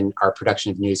Larkin in our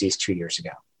production of Newsies 2 years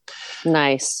ago.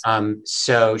 Nice.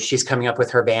 So she's coming up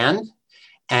with her band,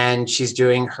 and she's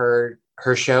doing her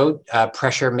show,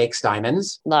 Pressure Makes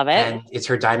Diamonds. Love it. And it's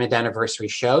her diamond anniversary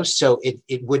show. So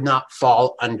it would not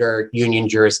fall under union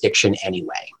jurisdiction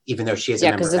anyway, even though she is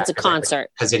a member of that. because it's a concert.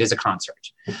 Because it is a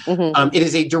concert. Mm-hmm. It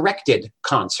is a directed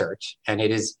concert, and it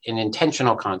is an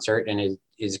intentional concert, and it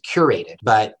is curated,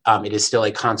 but it is still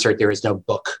a concert. There is no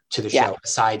book to the show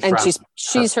aside from. And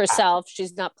she's herself.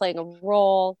 She's not playing a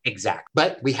role. Exactly.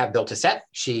 But we have built a set.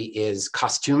 She is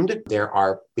costumed.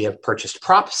 We have purchased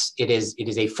props. It is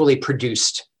a fully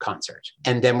produced concert.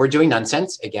 And then we're doing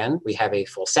nonsense. Again, we have a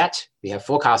full set. We have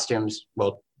full costumes.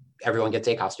 Well, everyone gets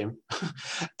a costume.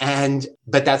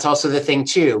 But that's also the thing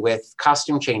too, with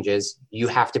costume changes, you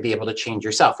have to be able to change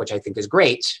yourself, which I think is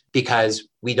great because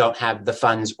we don't have the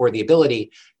funds or the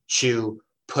ability to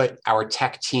put our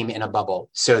tech team in a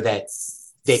bubble so that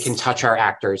they can touch our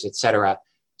actors, et cetera,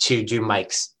 to do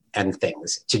mics and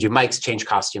things, to do mics, change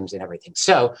costumes and everything.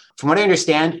 So from what I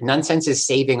understand, Nonsense is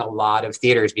saving a lot of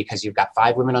theaters because you've got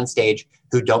 5 women on stage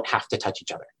who don't have to touch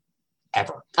each other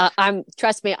ever.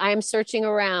 Trust me, I am searching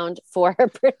around for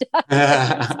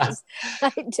productions.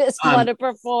 I just want to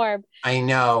perform. I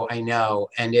know.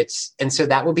 And so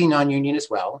that will be non-union as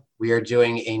well. We are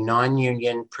doing a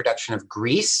non-union production of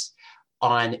Grease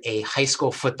on a high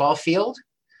school football field.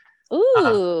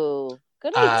 Ooh,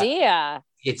 good idea.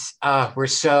 We're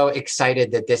so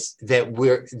excited that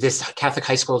this Catholic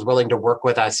high school is willing to work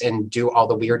with us and do all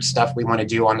the weird stuff we want to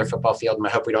do on the football field. And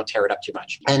I hope we don't tear it up too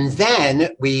much. And then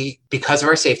because of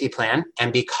our safety plan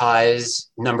and because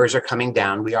numbers are coming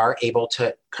down, we are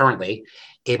currently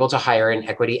able to hire an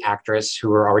equity actress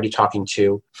who we're already talking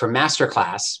to for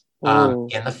masterclass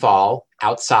in the fall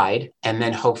outside. And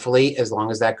then hopefully, as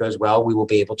long as that goes well, we will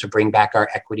be able to bring back our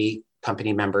equity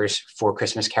company members for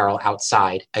Christmas Carol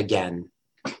outside again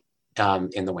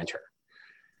in the winter.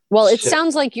 Well, it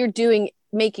sounds like you're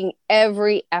making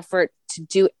every effort to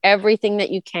do everything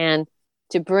that you can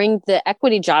to bring the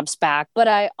equity jobs back. But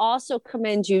I also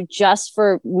commend you just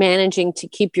for managing to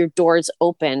keep your doors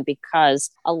open, because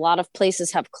a lot of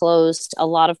places have closed. A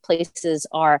lot of places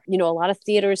a lot of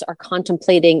theaters are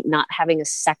contemplating not having a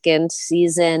second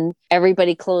season.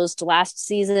 Everybody closed last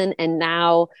season. And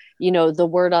now, the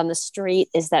word on the street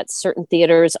is that certain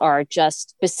theaters are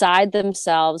just beside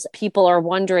themselves. People are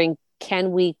wondering,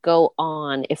 can we go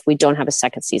on if we don't have a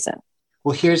second season?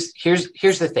 Well, here's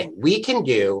the thing. We can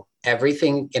do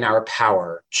everything in our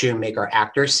power to make our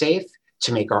actors safe,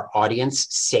 to make our audience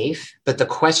safe. But the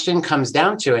question comes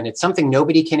down to, and it's something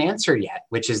nobody can answer yet,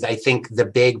 which is, I think, the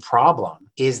big problem,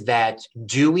 is that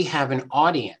do we have an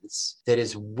audience that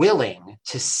is willing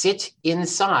to sit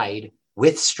inside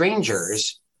with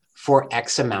strangers for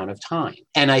X amount of time?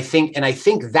 And I think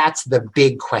that's the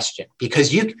big question,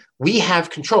 because we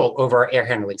have control over our air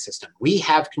handling system. We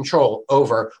have control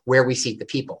over where we seat the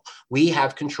people. We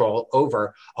have control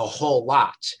over a whole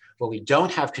lot. What we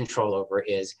don't have control over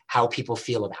is how people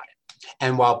feel about it.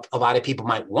 And while a lot of people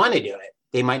might want to do it,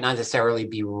 they might not necessarily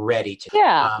be ready to.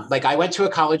 Yeah. Like I went to a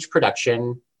college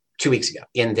production 2 weeks ago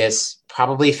in this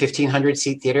probably 1,500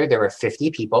 seat theater. There were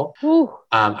 50 people.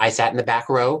 I sat in the back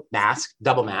row,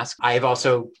 double mask. I have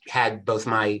also had both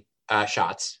my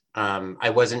shots. I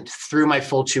wasn't through my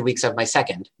full 2 weeks of my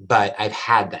second, but I've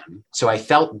had them. So I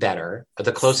felt better.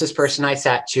 The closest person I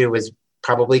sat to was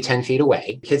probably 10 feet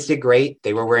away. Kids did great.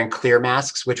 They were wearing clear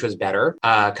masks, which was better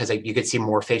because you could see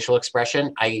more facial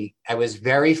expression. I was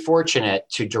very fortunate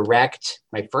to direct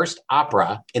my first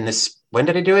opera in this. When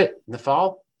did I do it? In the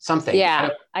fall? Something. Yeah,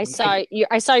 I saw your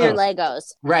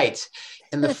Legos. Right.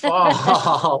 In the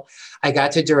fall, I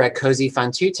got to direct Cozy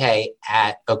fan tutte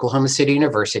at Oklahoma City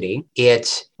University.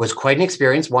 It was quite an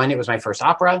experience. One, it was my first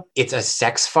opera. It's a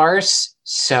sex farce.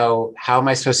 So how am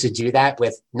I supposed to do that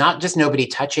with not just nobody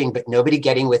touching, but nobody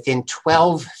getting within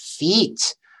 12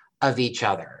 feet of each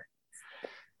other?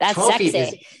 That's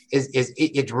sexy.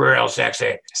 It's real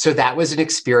sexy. So that was an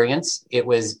experience. It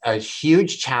was a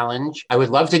huge challenge. I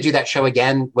would love to do that show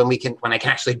again when I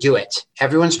can actually do it.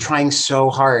 Everyone's trying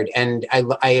so hard. And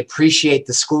I appreciate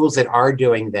the schools that are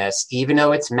doing this. Even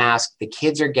though it's masked, the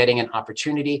kids are getting an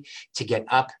opportunity to get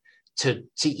up to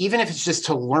even if it's just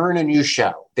to learn a new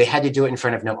show. They had to do it in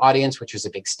front of no audience, which was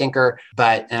a big stinker.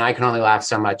 And I can only laugh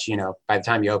so much, by the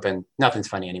time you open, nothing's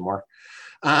funny anymore.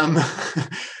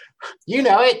 You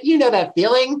know it. You know that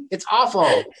feeling. It's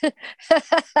awful.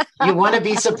 You want to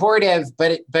be supportive,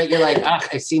 but you're like,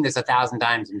 I've seen this 1,000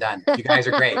 times. I'm done. You guys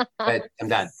are great, but I'm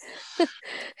done.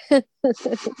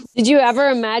 Did you ever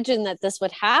imagine that this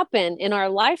would happen in our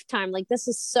lifetime? Like, this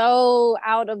is so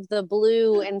out of the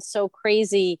blue and so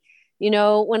crazy.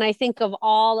 When I think of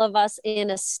all of us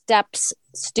in a Steps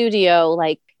studio,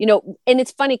 and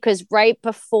it's funny because right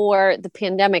before the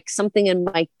pandemic, something in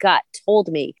my gut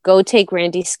told me, go take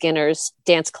Randy Skinner's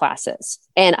dance classes.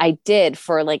 And I did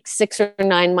for 6 or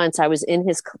 9 months. I was in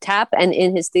his tap and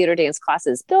in his theater dance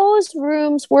classes. Those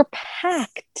rooms were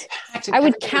packed. I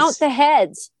would count the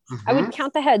heads. Mm-hmm. I would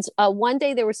count the heads. One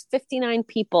day there was 59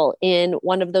 people in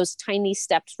one of those tiny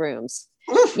Steps rooms.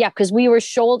 Oof. Yeah, because we were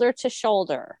shoulder to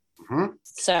shoulder. Mm-hmm.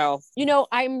 So,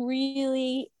 I'm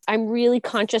really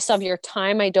conscious of your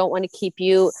time. I don't want to keep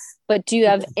you, but do you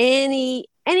have any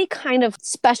kind of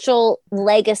special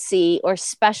legacy or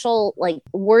special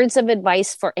words of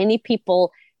advice for any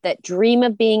people that dream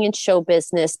of being in show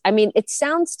business? I mean, it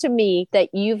sounds to me that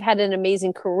you've had an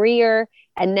amazing career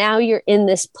and now you're in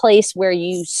this place where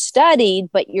you studied,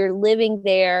 but you're living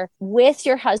there with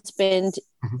your husband,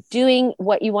 doing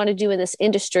what you want to do in this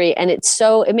industry. And it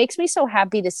makes me so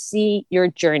happy to see your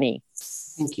journey.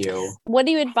 Thank you. What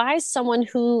do you advise someone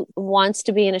who wants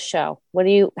to be in a show? What do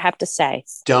you have to say?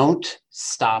 Don't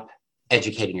stop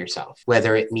educating yourself,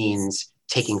 whether it means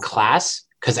taking class,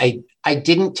 because I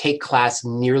didn't take class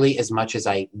nearly as much as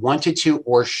I wanted to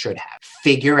or should have.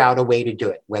 Figure out a way to do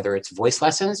it, whether it's voice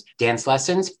lessons, dance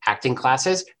lessons, acting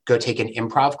classes, go take an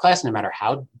improv class, no matter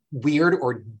how weird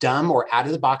or dumb or out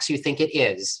of the box you think it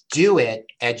is. Do it.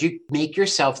 Make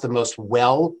yourself the most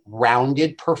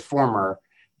well-rounded performer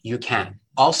you can.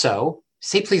 Also,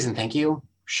 say please and thank you.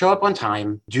 Show up on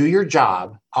time. Do your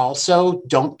job. Also,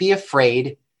 don't be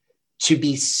afraid to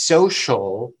be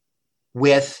social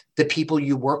with the people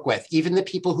you work with, even the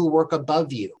people who work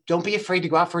above you. Don't be afraid to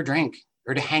go out for a drink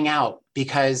or to hang out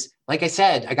because, like I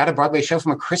said, I got a Broadway show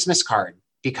from a Christmas card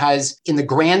because in the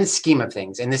grand scheme of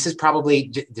things, and this is probably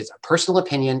just a personal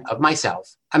opinion of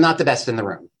myself, I'm not the best in the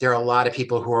room. There are a lot of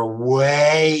people who are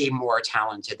way more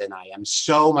talented than I am,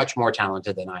 so much more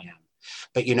talented than I am.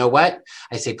 But you know what?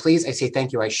 I say, please, I say,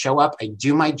 thank you. I show up, I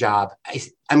do my job.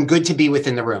 I'm good to be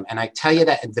within the room. And I tell you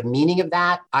that the meaning of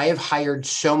that, I have hired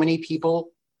so many people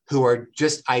who are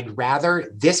just, I'd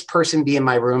rather this person be in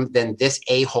my room than this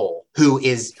a-hole who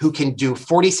can do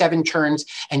 47 turns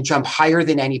and jump higher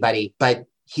than anybody, but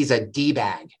he's a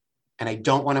D-bag. And I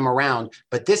don't want him around,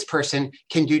 but this person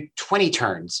can do 20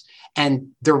 turns and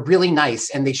they're really nice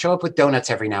and they show up with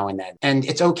donuts every now and then. And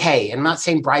it's okay. And I'm not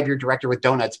saying bribe your director with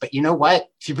donuts, but you know what?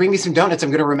 If you bring me some donuts, I'm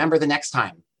going to remember the next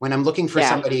time when I'm looking for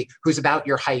somebody who's about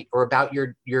your height or about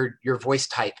your voice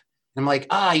type. And I'm like,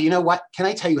 you know what? Can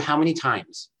I tell you how many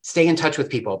times? Stay in touch with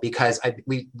people because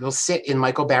we'll sit in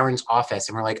Michael Barron's office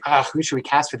and we're like, who should we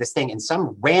cast for this thing? And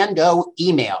some rando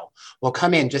email will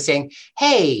come in just saying,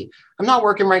 hey, I'm not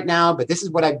working right now, but this is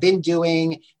what I've been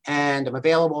doing and I'm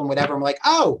available and whatever. I'm like,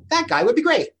 oh, that guy would be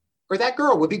great. Or that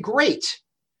girl would be great.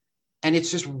 And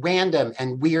it's just random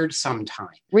and weird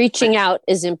sometimes. Reaching out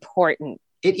is important.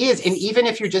 It is. And even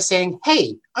if you're just saying,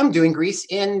 hey, I'm doing Grease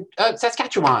in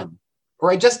Saskatchewan.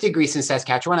 Or I just did Grease in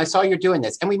Saskatchewan. I saw you're doing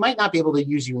this. And we might not be able to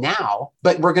use you now,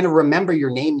 but we're going to remember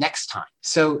your name next time.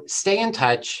 So stay in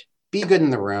touch, be good in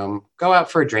the room, go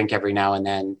out for a drink every now and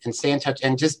then and stay in touch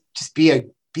and just be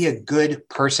a good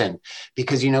person.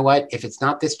 Because you know what? If it's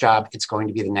not this job, it's going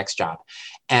to be the next job.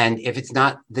 And if it's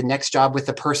not the next job with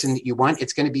the person that you want,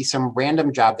 it's going to be some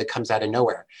random job that comes out of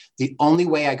nowhere. The only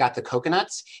way I got the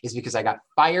coconuts is because I got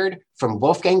fired from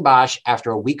Wolfgang Bosch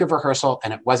after a week of rehearsal,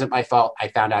 and it wasn't my fault. I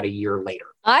found out a year later.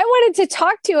 I wanted to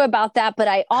talk to you about that, but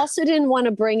I also didn't want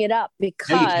to bring it up because...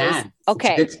 No, you can.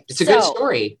 Okay. It's a good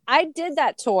story. I did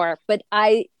that tour, but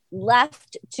I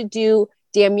left to do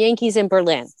Damn Yankees in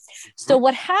Berlin. So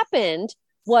what happened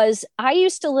was I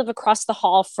used to live across the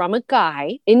hall from a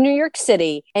guy in New York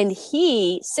City. And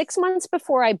he, 6 months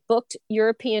before I booked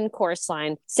European Chorus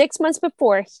Line, 6 months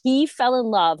before, he fell in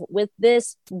love with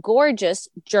this gorgeous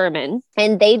German.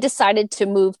 And they decided to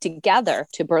move together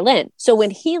to Berlin. So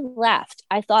when he left,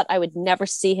 I thought I would never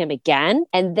see him again.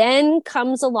 And then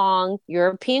comes along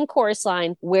European Chorus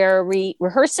Line, where we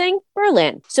rehearsing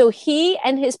Berlin. So he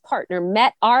and his partner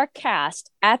met our cast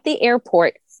at the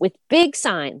airport with big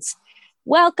signs.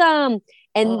 Welcome.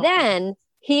 And then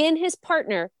he and his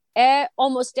partner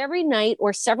almost every night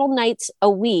or several nights a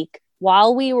week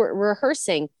while we were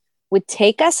rehearsing would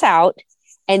take us out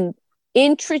and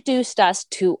introduced us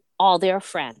to all their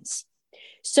friends.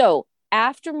 So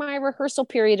after my rehearsal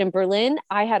period in Berlin,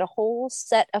 I had a whole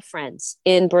set of friends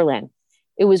in Berlin.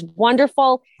 It was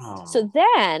wonderful. So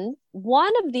then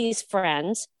one of these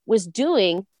friends was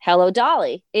doing Hello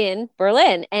Dolly in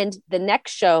Berlin. And the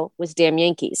next show was Damn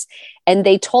Yankees. And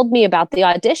they told me about the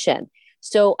audition.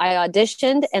 So I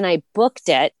auditioned and I booked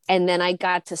it. And then I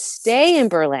got to stay in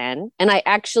Berlin. And I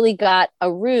actually got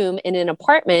a room in an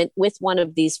apartment with one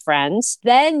of these friends.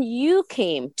 Then you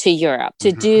came to Europe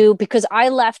to do, because I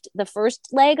left the first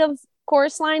leg of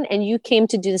Chorus Line and you came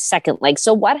to do the second leg.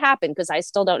 So what happened? Because I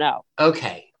still don't know.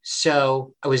 Okay.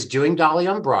 So I was doing Dolly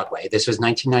on Broadway. This was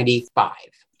 1995.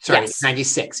 Sorry, Yes.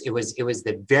 96. It was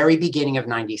the very beginning of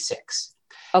 96.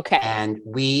 Okay. And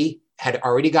we had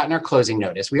already gotten our closing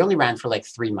notice. We only ran for like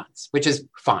 3 months, which is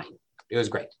fine. It was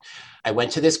great. I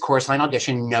went to this Chorus Line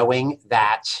audition knowing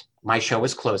that my show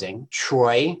was closing.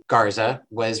 Troy Garza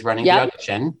was running the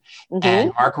audition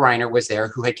and Mark Reiner was there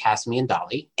who had cast me in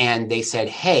Dolly. And they said,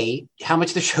 hey, how much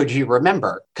of the show do you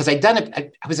remember? Because I'd done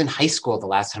it. I was in high school the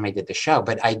last time I did the show,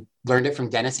 but I learned it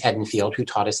from Dennis Edenfield, who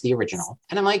taught us the original.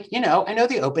 And I'm like, I know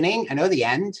the opening, I know the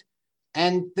end,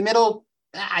 and the middle,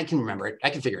 I can remember it. I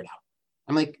can figure it out.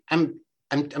 I'm like, I'm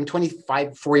I'm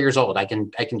 25, 4 years old. I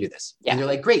can do this. Yeah. And they're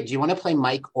like, great. Do you want to play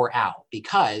Mike or Al?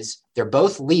 Because they're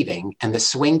both leaving and the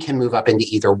swing can move up into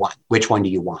either one. Which one do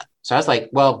you want? So I was like,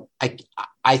 well,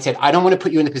 I said, I don't want to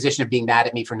put you in the position of being mad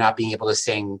at me for not being able to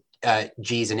sing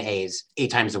G's and A's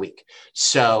 8 times a week.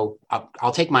 So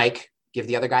I'll take Mike, give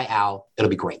the other guy Al. It'll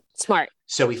be great. Smart.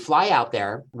 So we fly out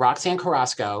there. Roxanne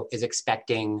Carrasco is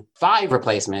expecting 5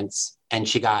 replacements and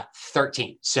she got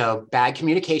 13. So bad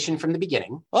communication from the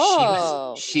beginning.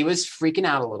 Oh. She was freaking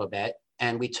out a little bit.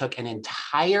 And we took an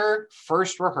entire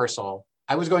first rehearsal.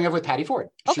 I was going over with Patty Ford.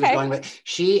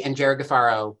 She and Jared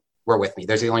Gaffaro were with me.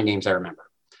 Those are the only names I remember.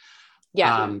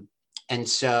 Yeah. And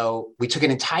so we took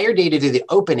an entire day to do the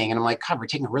opening. And I'm like, God, we're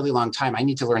taking a really long time. I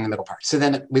need to learn the middle part. So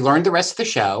then we learned the rest of the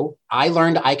show. I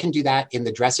learned I can do that in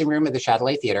the dressing room of the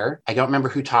Chatelet Theater. I don't remember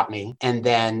who taught me. And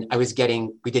then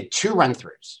we did 2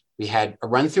 run-throughs. We had a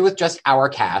run-through with just our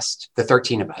cast, the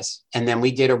 13 of us. And then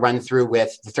we did a run-through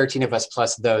with the 13 of us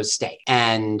plus those stay.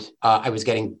 And I was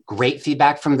getting great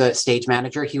feedback from the stage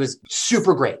manager. He was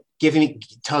super great,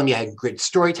 telling me I had great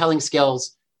storytelling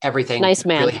skills, everything. Nice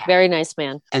man. Really very nice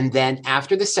man. And then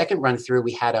after the second run-through,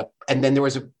 and then there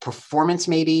was a performance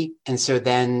maybe. And so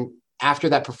then after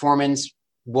that performance,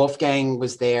 Wolfgang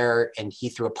was there and he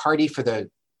threw a party for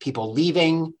the people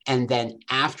leaving. And then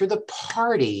after the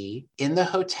party in the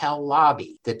hotel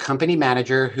lobby, the company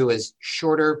manager, who was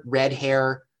shorter, red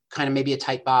hair, kind of maybe a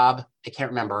tight bob, I can't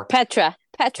remember. Petra.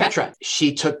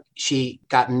 She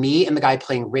got me and the guy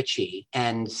playing Richie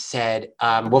and said,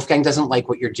 Wolfgang doesn't like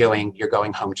what you're doing. You're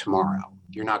going home tomorrow.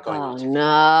 You're not going home tomorrow.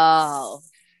 No.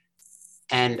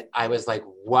 And I was like,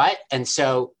 what? And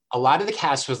so a lot of the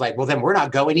cast was like, well, then we're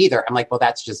not going either. I'm like, well,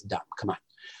 that's just dumb. Come on.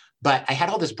 But I had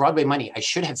all this Broadway money. I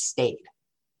should have stayed.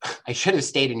 I should have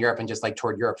stayed in Europe and just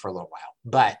toured Europe for a little while.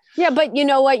 But yeah, but you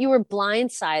know what? You were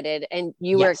blindsided and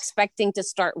you were expecting to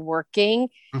start working.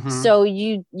 Mm-hmm. So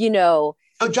you know.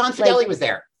 Oh, John Fideli was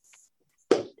there.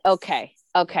 Okay.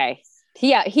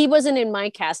 Yeah, he wasn't in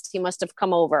my cast. He must have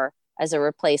come over as a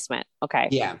replacement. Okay.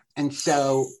 Yeah. And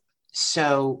so,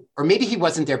 or maybe he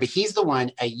wasn't there, but he's the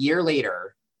one a year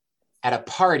later at a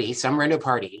party, some random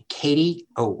party. Katie,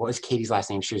 what was Katie's last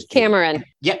name? She was Cameron.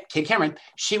 Yep, Katie Cameron.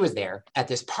 She was there at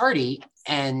this party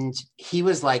and he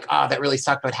was like, oh, that really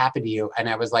sucked what happened to you. And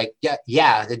I was like,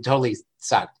 yeah, it totally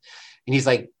sucked. And he's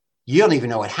like, you don't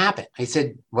even know what happened. I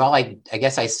said, well, I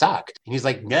guess I sucked. And he's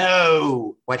like,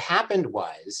 no, what happened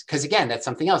was, because again, that's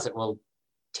something else that will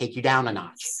take you down a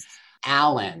notch.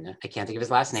 Alan, I can't think of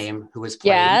his last name, who was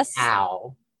playing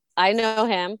Al. I know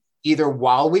him. Either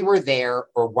while we were there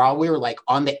or while we were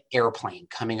on the airplane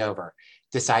coming over,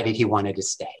 decided he wanted to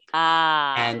stay.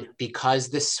 And because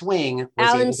the swing was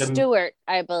Alan Stewart,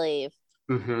 I believe.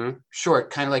 Mm-hmm.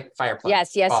 Short, kind of like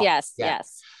fireplace.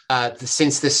 Yes.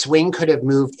 Since the swing could have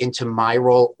moved into my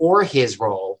role or his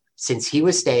role, since he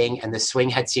was staying and the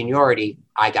swing had seniority,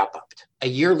 I got bumped. A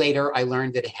year later, I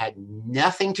learned that it had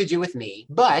nothing to do with me.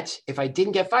 But if I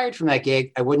didn't get fired from that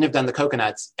gig, I wouldn't have done the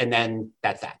coconuts. And then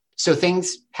that's that. So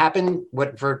things happen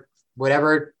for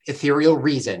whatever ethereal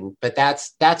reason, but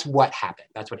that's what happened.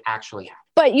 That's what actually happened.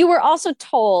 But you were also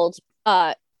told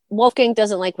Wolfgang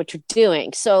doesn't like what you're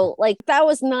doing. So that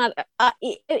was not,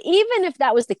 even if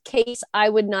that was the case, I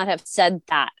would not have said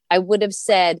that. I would have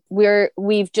said,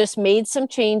 we've just made some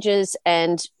changes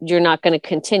and you're not going to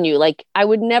continue. I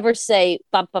would never say,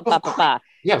 ba.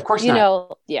 Yeah, of course not. You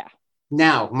know, yeah.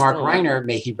 Now, Mark Reiner,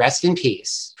 may he rest in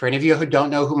peace. For any of you who don't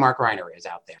know who Mark Reiner is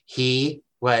out there, he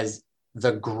was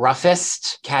the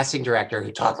gruffest casting director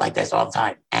who talked like this all the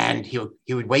time. And he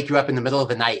would wake you up in the middle of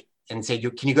the night and say,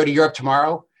 can you go to Europe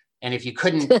tomorrow? And if you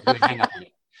couldn't, he would hang up on you.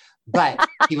 But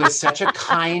he was such a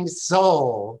kind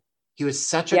soul. He was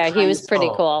pretty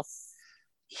cool.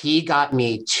 He got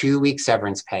me 2 weeks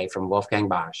severance pay from Wolfgang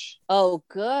Bosch. Oh,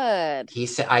 good. He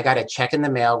said, I got a check in the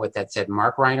mail that said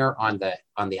Mark Reiner on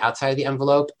the outside of the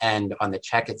envelope, and on the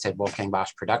check it said Wolfgang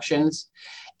Bosch Productions.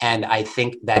 And I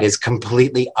think that is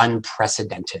completely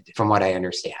unprecedented from what I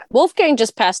understand. Wolfgang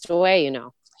just passed away, you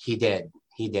know. He did.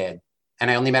 And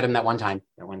I only met him that one time.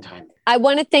 I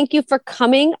want to thank you for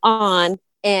coming on,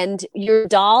 and your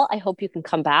doll, I hope you can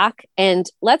come back and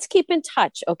let's keep in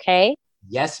touch. Okay.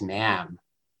 Yes, ma'am.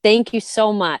 Thank you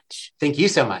so much. Thank you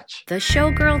so much. The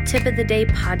Showgirl Tip of the Day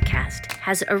podcast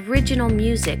has original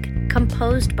music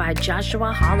composed by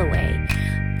Joshua Holloway.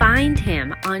 Find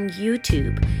him on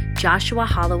YouTube, Joshua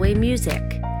Holloway Music.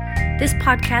 This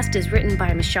podcast is written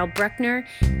by Michelle Bruckner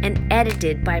and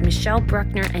edited by Michelle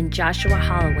Bruckner and Joshua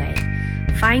Holloway.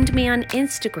 Find me on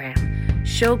Instagram,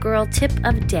 Showgirl Tip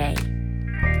of Day.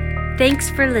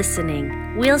 Thanks for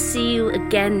listening. We'll see you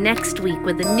again next week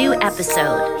with a new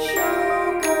episode.